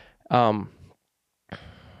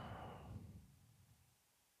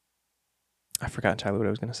 I forgot entirely what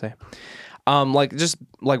I was going to say. Like just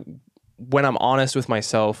like when I'm honest with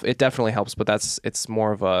myself, it definitely helps, but it's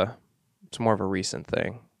more of a recent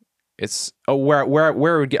thing. It's where it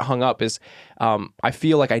would get hung up is I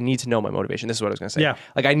feel like I need to know my motivation. This is what I was going to say. Yeah.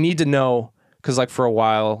 Like I need to know, cause like for a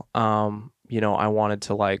while, I wanted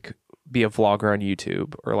to like be a vlogger on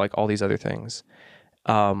YouTube or like all these other things.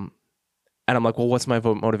 And I'm like, well, what's my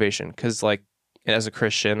motivation? Cause like, as a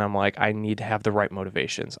Christian, I'm like, I need to have the right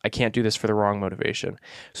motivations. I can't do this for the wrong motivation.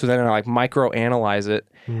 So then I like micro-analyze it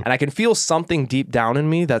and I can feel something deep down in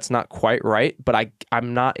me that's not quite right, but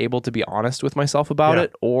I'm not able to be honest with myself about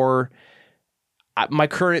it. Or my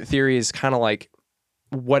current theory is kind of like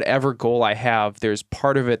whatever goal I have, there's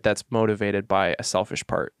part of it that's motivated by a selfish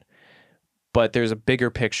part, but there's a bigger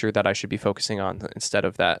picture that I should be focusing on instead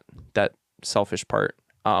of that selfish part.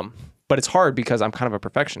 But it's hard because I'm kind of a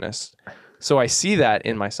perfectionist. So I see that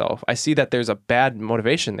in myself. I see that there's a bad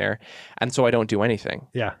motivation there, and so I don't do anything.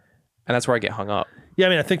 Yeah. And that's where I get hung up. Yeah, I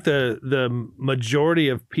mean, I think the majority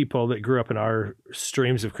of people that grew up in our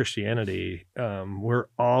streams of Christianity were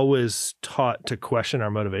always taught to question our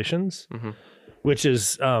motivations, which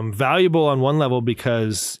is valuable on one level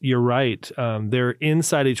because you're right. They're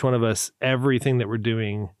inside each one of us. Everything that we're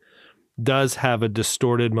doing does have a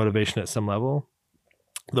distorted motivation at some level.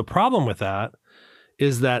 The problem with that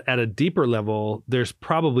is that at a deeper level, there's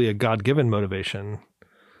probably a God-given motivation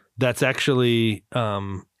that's actually,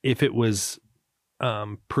 if it was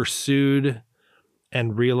pursued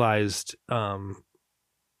and realized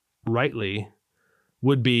rightly,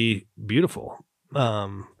 would be beautiful.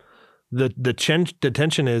 The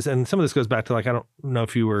tension is, and some of this goes back to like, I don't know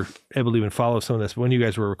if you were able to even follow some of this, but when you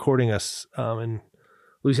guys were recording us, and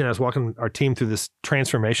Lucy and I was walking our team through this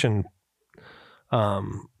transformation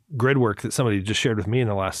grid work that somebody just shared with me in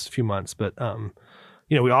the last few months. But,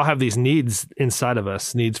 we all have these needs inside of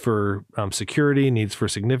us, needs for security, needs for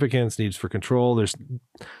significance, needs for control. There's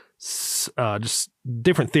just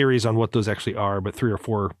different theories on what those actually are, but 3 or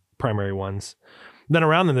 4 primary ones. Then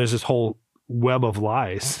around them, there's this whole web of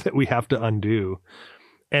lies that we have to undo.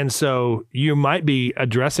 And so you might be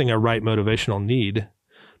addressing a right motivational need,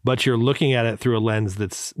 but you're looking at it through a lens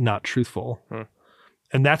that's not truthful.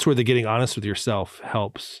 And that's where the getting honest with yourself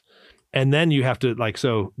helps. And then you have to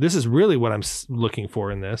so this is really what I'm looking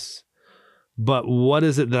for in this, but what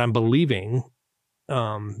is it that I'm believing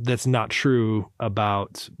that's not true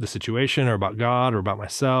about the situation or about God or about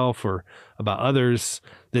myself or about others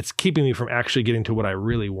that's keeping me from actually getting to what I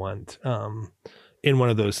really want in one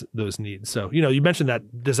of those needs. So, you mentioned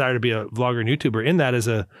that desire to be a vlogger and YouTuber. In that is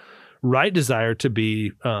a right desire to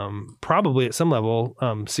be probably at some level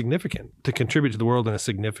significant, to contribute to the world in a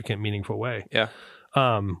significant, meaningful way. Yeah.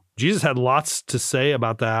 Jesus had lots to say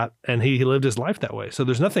about that, and he lived his life that way. So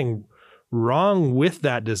there's nothing wrong with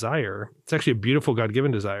that desire. It's actually a beautiful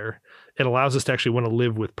God-given desire. It allows us to actually want to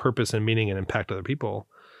live with purpose and meaning and impact other people.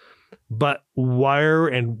 But where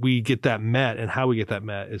and we get that met and how we get that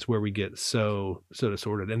met is where we get so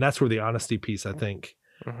disordered. And that's where the honesty piece, I think,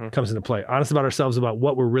 comes into play. Honest about ourselves, about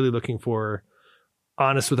what we're really looking for.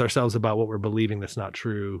 Honest with ourselves about what we're believing that's not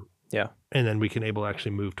true. Yeah. And then we can able to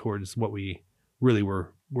actually move towards what we really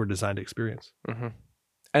were designed to experience. And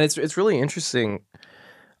it's really interesting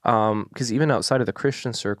because even outside of the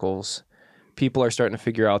Christian circles, people are starting to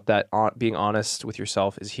figure out that being honest with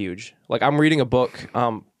yourself is huge. Like I'm reading a book.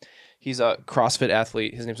 He's a CrossFit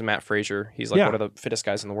athlete. His name's Matt Frazier. He's like one of the fittest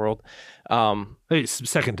guys in the world. He's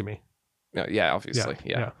second to me. Yeah, obviously.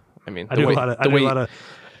 Yeah. I mean, I do a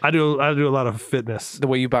lot of fitness. The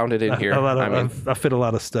way you bounded in here. I fit a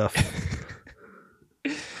lot of stuff.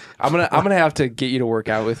 I'm gonna have to get you to work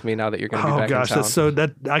out with me now that you're gonna be back in town. That's so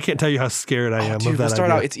I can't tell you how scared I am dude, of that. We'll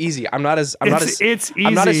start out. It's easy. I'm not as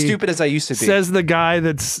stupid as I used to be. Says the guy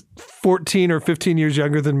that's 14 or 15 years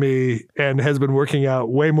younger than me and has been working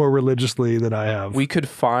out way more religiously than I have. We could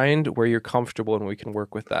find where you're comfortable and we can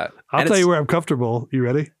work with that. I'll tell you where I'm comfortable. You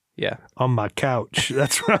ready? Yeah. On my couch.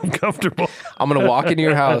 That's where I'm comfortable. I'm going to walk into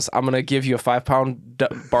your house. I'm going to give you a 5-pound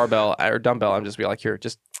barbell or dumbbell. I'm just be like, here,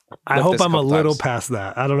 just I hope I'm a little past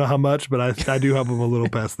that. I don't know how much, but I do hope I'm a little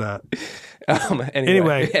past that.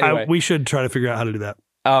 Anyway. We should try to figure out how to do that.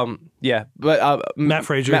 Yeah. But Matt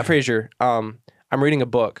Frazier. I'm reading a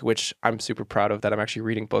book, which I'm super proud of that I'm actually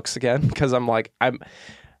reading books again because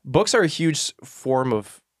books are a huge form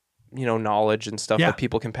of knowledge and stuff that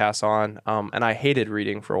people can pass on. And I hated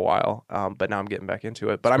reading for a while, but now I'm getting back into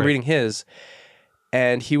it. But I'm reading his,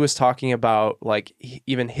 and he was talking about like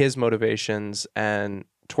even his motivations. And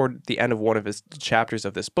toward the end of one of his chapters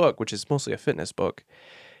of this book, which is mostly a fitness book,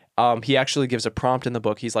 he actually gives a prompt in the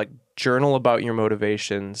book. He's like, journal about your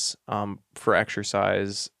motivations for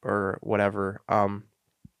exercise or whatever,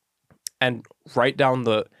 and write down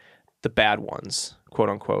the bad ones, quote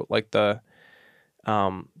unquote, like the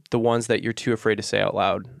ones that you're too afraid to say out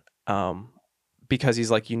loud, because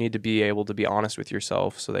he's like, you need to be able to be honest with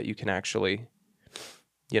yourself so that you can actually,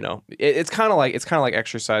 it's kind of like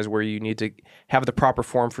exercise where you need to have the proper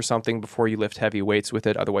form for something before you lift heavy weights with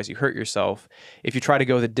it. Otherwise you hurt yourself. If you try to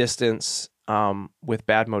go the distance with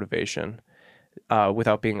bad motivation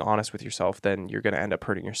without being honest with yourself, then you're going to end up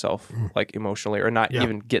hurting yourself like emotionally or not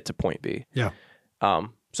even get to point B. Yeah.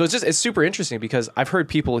 So it's super interesting because I've heard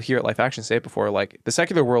people here at Life Action say it before, like the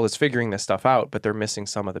secular world is figuring this stuff out, but they're missing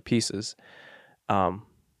some of the pieces.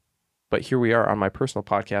 But here we are on my personal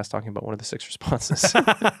podcast talking about one of the 6 responses.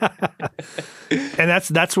 And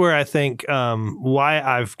that's where I think why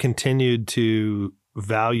I've continued to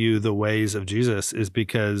value the ways of Jesus is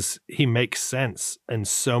because he makes sense in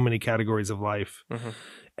so many categories of life.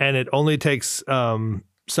 And it only takes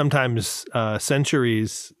sometimes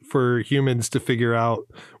centuries for humans to figure out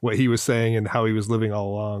what he was saying and how he was living all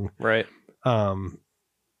along. Right.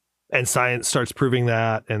 And science starts proving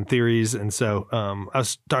that, and theories. And so I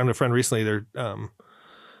was talking to a friend recently. They're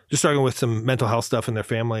just struggling with some mental health stuff in their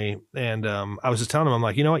family. And I was just telling them, I'm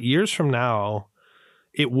like, you know what? Years from now,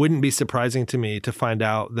 it wouldn't be surprising to me to find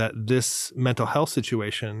out that this mental health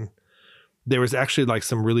situation, there was actually like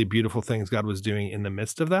some really beautiful things God was doing in the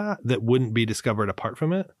midst of that wouldn't be discovered apart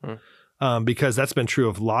from it. Because that's been true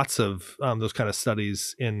of lots of those kind of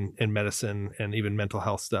studies in medicine and even mental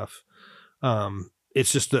health stuff.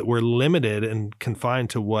 It's just that we're limited and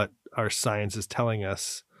confined to what our science is telling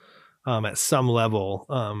us at some level.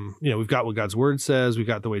 We've got what God's word says, we've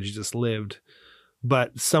got the way Jesus lived,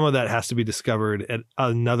 but some of that has to be discovered at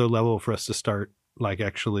another level for us to start like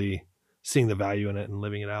actually seeing the value in it and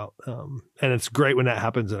living it out. And it's great when that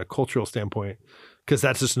happens in a cultural standpoint, because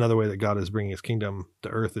that's just another way that God is bringing his kingdom to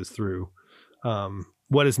earth is through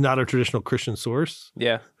what is not a traditional Christian source.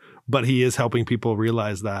 Yeah. But he is helping people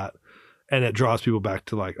realize that. And it draws people back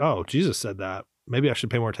to like, oh, Jesus said that. Maybe I should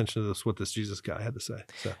pay more attention to what this Jesus guy had to say.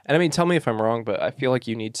 So. And I mean, tell me if I'm wrong, but I feel like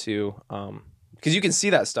you need to, because you can see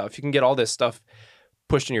that stuff. You can get all this stuff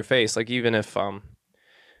pushed in your face. Like even if,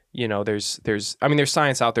 there's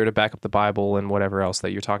science out there to back up the Bible and whatever else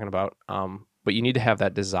that you're talking about. But you need to have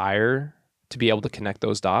that desire to be able to connect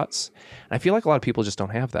those dots. And I feel like a lot of people just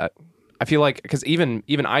don't have that. I feel like, because even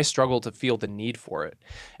I struggle to feel the need for it,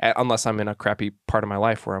 unless I'm in a crappy part of my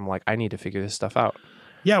life where I'm like, I need to figure this stuff out.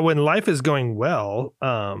 Yeah, when life is going well,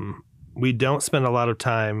 we don't spend a lot of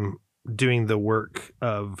time doing the work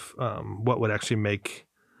of what would actually make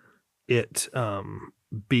it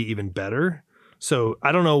be even better. So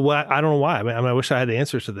I don't know why. I mean, I wish I had the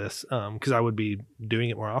answers to this because I would be doing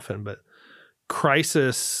it more often. But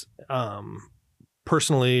crisis,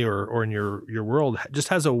 personally or in your world, just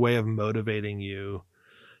has a way of motivating you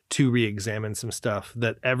to re-examine some stuff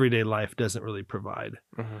that everyday life doesn't really provide.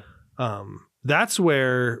 That's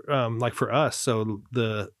where, like for us, so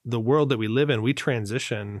the world that we live in, we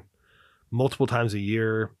transition multiple times a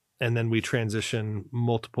year, and then we transition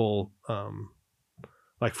multiple,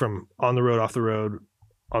 like from on the road, off the road,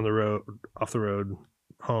 on the road, off the road,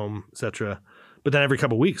 home, etc. But then every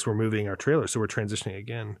couple of weeks we're moving our trailer, so we're transitioning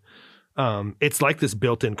again. It's like this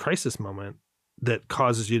built-in crisis moment that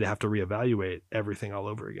causes you to have to reevaluate everything all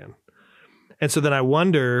over again. And so then I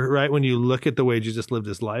wonder, right, when you look at the way Jesus lived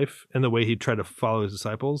his life and the way he tried to follow his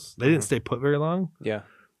disciples, they didn't stay put very long. Yeah.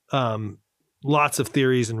 Lots of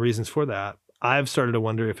theories and reasons for that. I've started to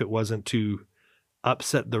wonder if it wasn't to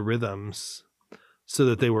upset the rhythms so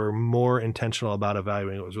that they were more intentional about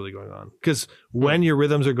evaluating what was really going on. Because when your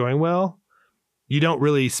rhythms are going well, you don't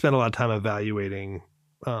really spend a lot of time evaluating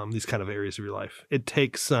these kind of areas of your life. It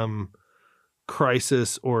takes some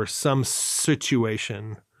crisis or some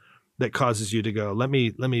situation that causes you to go, let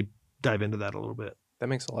me dive into that a little bit. That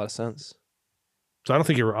makes a lot of sense. So I don't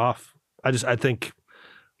think you were off. I think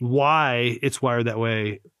why it's wired that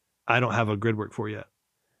way, I don't have a grid work for yet.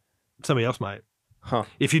 Somebody else might. Huh.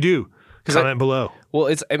 If you do, comment below. Well,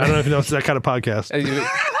 I don't know if you know it's that kind of podcast.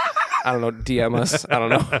 I don't know. DM us. I don't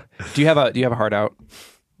know. Do you have a heart out?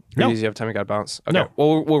 No. Do you have time? You got to bounce. Okay. No.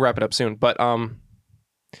 Well, we'll wrap it up soon. But I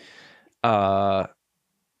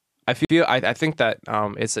think that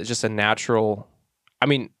it's just a natural. I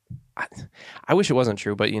mean, I wish it wasn't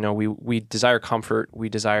true, but we desire comfort. We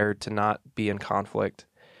desire to not be in conflict.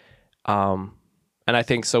 And I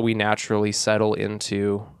think so we naturally settle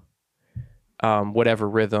into whatever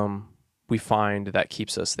rhythm we find that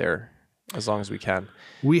keeps us there as long as we can.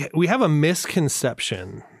 We have a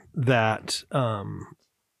misconception that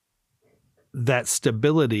that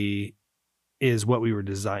stability is what we were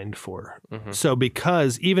designed for. So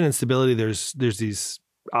because even in stability, there's these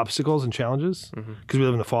obstacles and challenges because we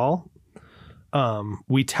live in the fall.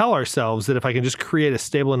 We tell ourselves that if I can just create a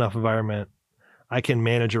stable enough environment, I can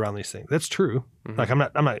manage around these things. That's true. Like I'm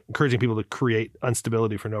not encouraging people to create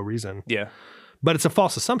instability for no reason. Yeah. But it's a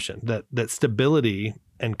false assumption that stability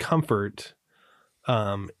and comfort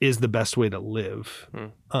is the best way to live.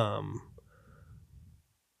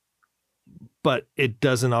 But it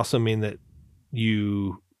doesn't also mean that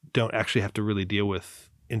you don't actually have to really deal with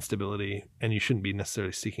instability, and you shouldn't be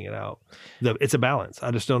necessarily seeking it out. It's a balance.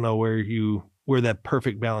 I just don't know where that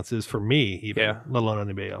perfect balance is for me, even, let alone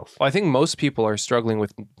anybody else. Well, I think most people are struggling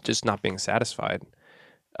with just not being satisfied,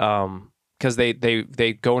 because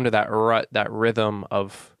they go into that rut, that rhythm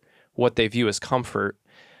of what they view as comfort.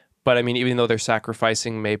 But I mean, even though they're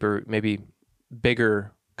sacrificing maybe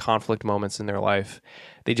bigger conflict moments in their life,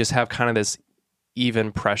 they just have kind of this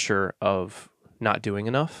even pressure of not doing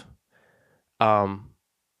enough.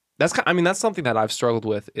 That's something that I've struggled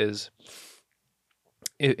with. Is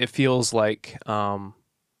it feels like, and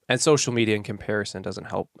social media in comparison doesn't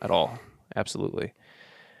help at all, absolutely.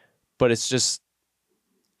 But it's just,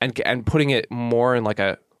 and putting it more in like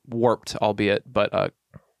a warped, albeit, but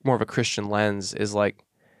more of a Christian lens is like,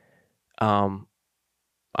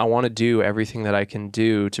 I want to do everything that I can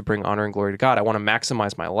do to bring honor and glory to God. I want to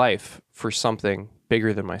maximize my life for something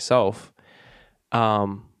bigger than myself.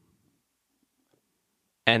 And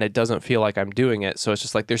it doesn't feel like I'm doing it. So it's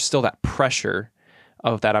just like, there's still that pressure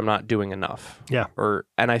of that I'm not doing enough. Yeah.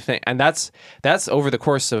 And I think, and that's over the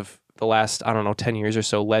course of the last, 10 years or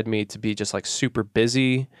so, led me to be just like super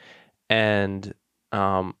busy. And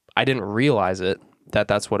I didn't realize it,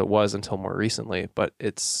 that's what it was until more recently. But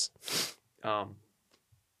it's,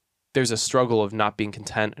 there's a struggle of not being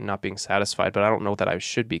content and not being satisfied, but I don't know that I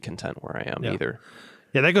should be content where I am either.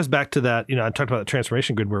 Yeah, that goes back to that, I talked about the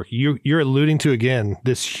transformation grid work. You're alluding to, again,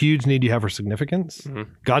 this huge need you have for significance,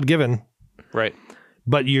 God-given. Right.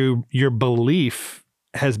 But your belief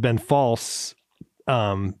has been false.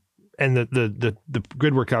 And the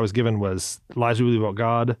grid work I was given was lies we believe about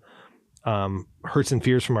God, hurts and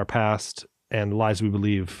fears from our past, and lies we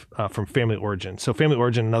believe from family origin. So family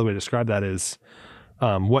origin, another way to describe that is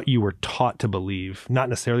what you were taught to believe, not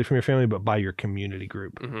necessarily from your family, but by your community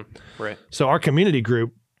group. Right. So our community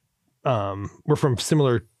group, we're from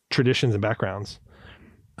similar traditions and backgrounds,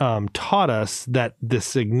 taught us that the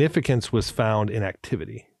significance was found in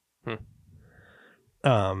activity.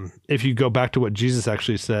 If you go back to what Jesus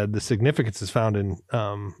actually said, the significance is found in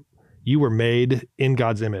you were made in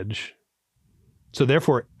God's image. So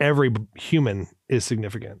therefore, every human is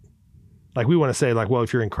significant. Like we want to say like, well,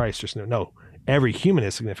 if you're in Christ, you're significant. No, every human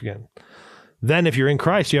is significant. Then if you're in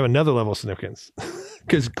Christ, you have another level of significance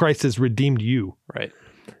because Christ has redeemed you. Right.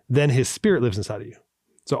 Then his spirit lives inside of you.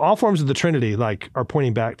 So all forms of the Trinity like are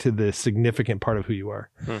pointing back to the significant part of who you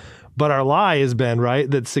are. But our lie has been, right,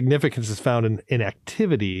 that significance is found in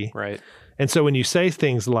activity. Right. And so when you say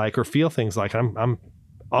things like, or feel things like, I'm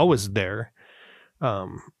always there,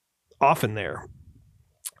 often there,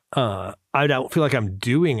 I don't feel like I'm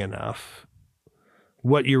doing enough.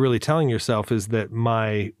 What you're really telling yourself is that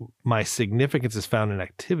my significance is found in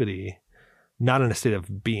activity, not in a state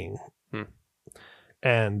of being.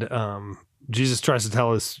 And Jesus tries to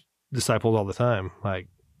tell his disciples all the time, like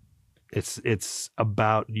it's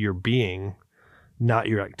about your being, not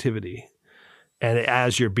your activity. And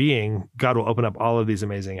as your being, God will open up all of these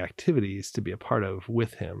amazing activities to be a part of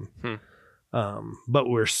with him. But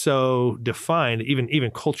we're so defined, even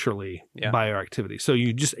culturally, by our activity. So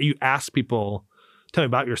you ask people, tell me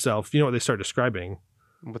about yourself. You know what they start describing?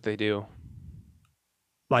 What they do.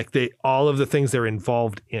 Like all of the things they're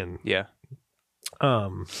involved in. Yeah.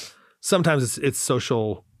 Sometimes it's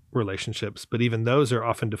social relationships, but even those are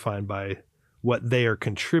often defined by what they are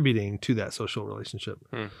contributing to that social relationship.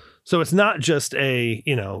 So it's not just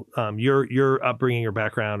your upbringing or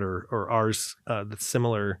background or ours that's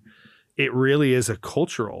similar. It really is a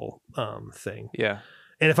cultural thing. Yeah.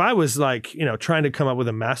 And if I was like, trying to come up with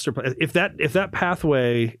a master plan, if that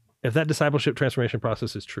pathway, if that discipleship transformation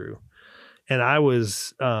process is true, and I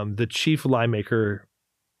was the chief lie maker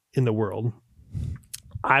in the world,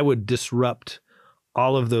 I would disrupt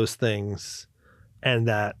all of those things. And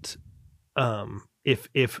that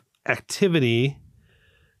if activity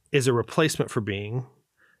is a replacement for being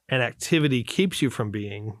and activity keeps you from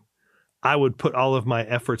being, I would put all of my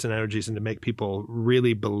efforts and energies into make people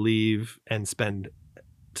really believe and spend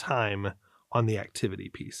time on the activity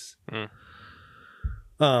piece. I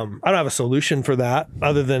don't have a solution for that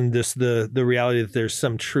other than just the reality that there's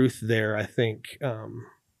some truth there, I think.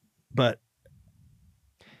 But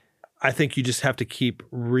I think you just have to keep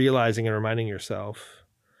realizing and reminding yourself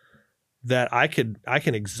that I can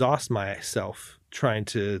exhaust myself trying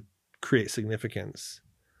to create significance,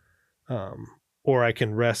 or I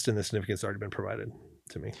can rest in the significance that's already been provided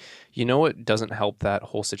to me. You know what doesn't help that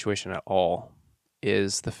whole situation at all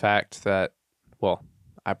is the fact that, well,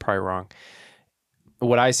 I'm probably wrong.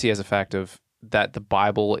 What I see as a fact of that the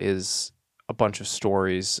Bible is a bunch of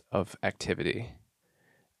stories of activity.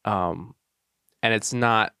 And it's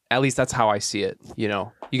not, at least that's how I see it. You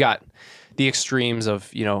got the extremes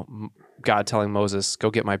of, God telling Moses,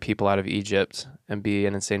 go get my people out of Egypt and be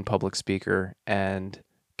an insane public speaker and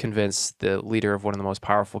convince the leader of one of the most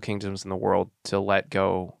powerful kingdoms in the world to let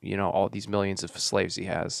go, all these millions of slaves he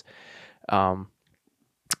has.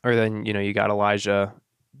 Or then, you got Elijah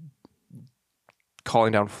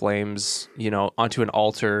calling down flames, onto an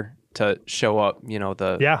altar to show up,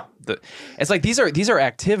 it's like these are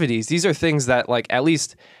activities. These are things that, like, at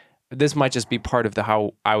least this might just be part of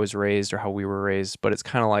how I was raised or how we were raised, but it's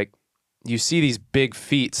kind of like you see these big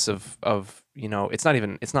feats of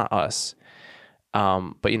it's not us.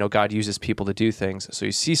 But God uses people to do things. So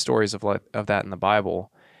you see stories of that in the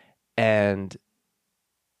Bible, and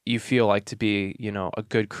you feel like to be, a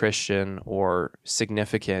good Christian or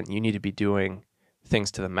significant, you need to be doing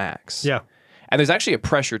things to the max. Yeah. And there's actually a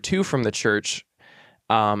pressure too from the church,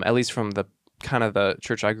 at least from the kind of the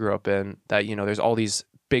church I grew up in, that, there's all these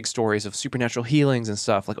big stories of supernatural healings and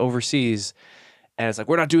stuff like overseas. And it's like,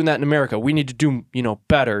 we're not doing that in America. We need to do,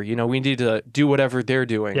 better, we need to do whatever they're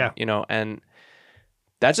doing, and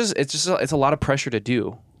that's it's a lot of pressure to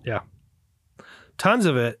do. Yeah. Tons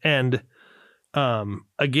of it. And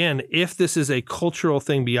again, if this is a cultural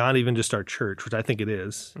thing beyond even just our church, which I think it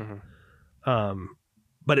is,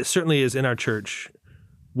 but it certainly is in our church,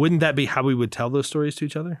 wouldn't that be how we would tell those stories to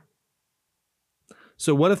each other?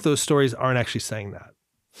 So what if those stories aren't actually saying that?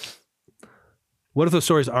 What if those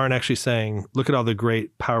stories aren't actually saying, look at all the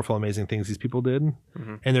great, powerful, amazing things these people did,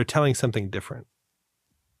 and they're telling something different?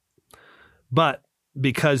 But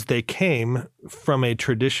because they came from a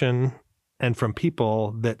tradition and from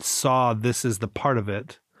people that saw this as the part of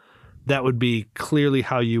it, that would be clearly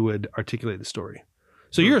how you would articulate the story.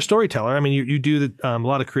 So you're a storyteller. I mean, you do a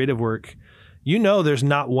lot of creative work. There's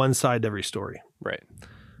not one side to every story. Right.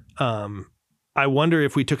 I wonder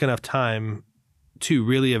if we took enough time to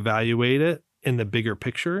really evaluate it in the bigger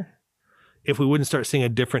picture, if we wouldn't start seeing a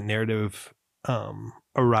different narrative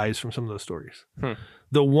arise from some of those stories.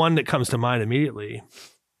 The one that comes to mind immediately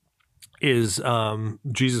is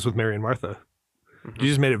Jesus with Mary and Martha.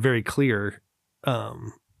 Jesus made it very clear.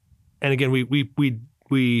 And again,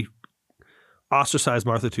 we ostracized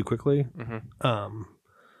Martha too quickly.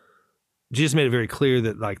 Jesus made it very clear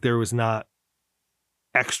that like there was not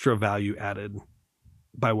extra value added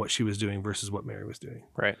by what she was doing versus what Mary was doing.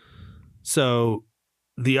 Right. So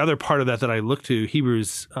the other part of that I look to,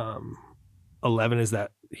 Hebrews 11 is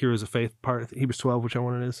that heroes of faith part. Hebrews 12, which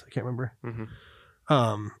one it is, I can't remember.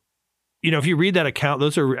 You know, if you read that account,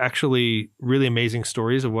 those are actually really amazing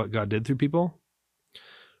stories of what God did through people.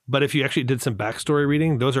 But if you actually did some backstory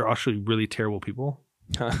reading, those are actually really terrible people.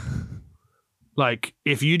 Like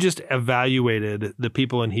if you just evaluated the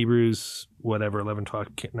people in Hebrews, whatever, 11, 12,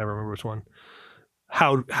 I can't never remember which one,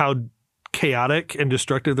 how chaotic and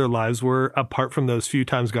destructive their lives were apart from those few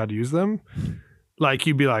times God used them, like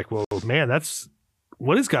you'd be like, well, man,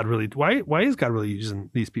 why is God really using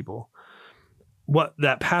these people? What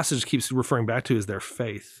that passage keeps referring back to is their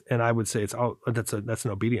faith. And I would say that's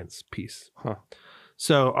an obedience piece.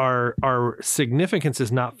 So our significance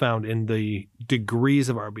is not found in the degrees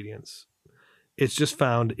of our obedience. It's just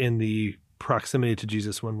found in the proximity to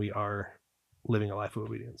Jesus when we are living a life of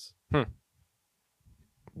obedience.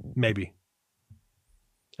 Maybe.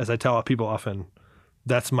 As I tell people often,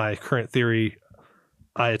 that's my current theory.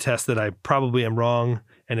 I attest that I probably am wrong.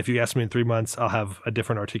 And if you ask me in 3 months, I'll have a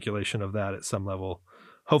different articulation of that at some level.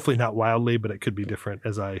 Hopefully not wildly, but it could be different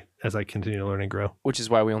as I continue to learn and grow. Which is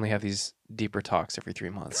why we only have these deeper talks every 3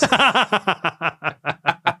 months.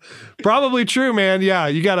 Probably true, man. Yeah,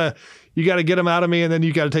 you gotta get them out of me, and then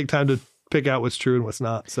you gotta take time to pick out what's true and what's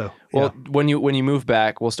not. So, well, when you move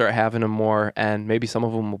back, we'll start having them more, and maybe some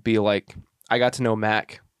of them will be like, I got to know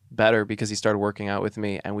Mac better because he started working out with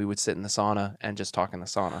me, and we would sit in the sauna and just talk in the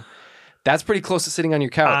sauna. That's pretty close to sitting on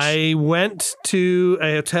your couch. I went to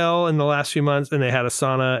a hotel in the last few months, and they had a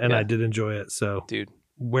sauna, and I did enjoy it. So, dude,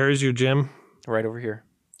 where's your gym? Right over here.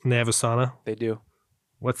 And they have a sauna? They do.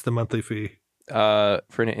 What's the monthly fee? For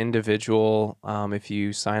an individual, if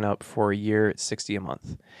you sign up for a year, it's $60 a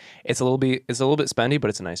month. It's a little bit spendy, but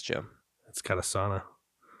it's a nice gym. It's got a sauna.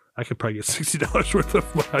 I could probably get $60 worth of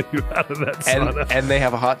value out of that sauna. And they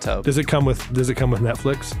have a hot tub. Does it come with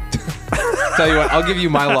Netflix? Tell you what, I'll give you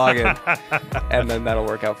my login, and then that'll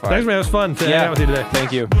work out fine. Thanks, man. It was fun to hang out with you today.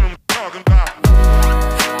 Thank you.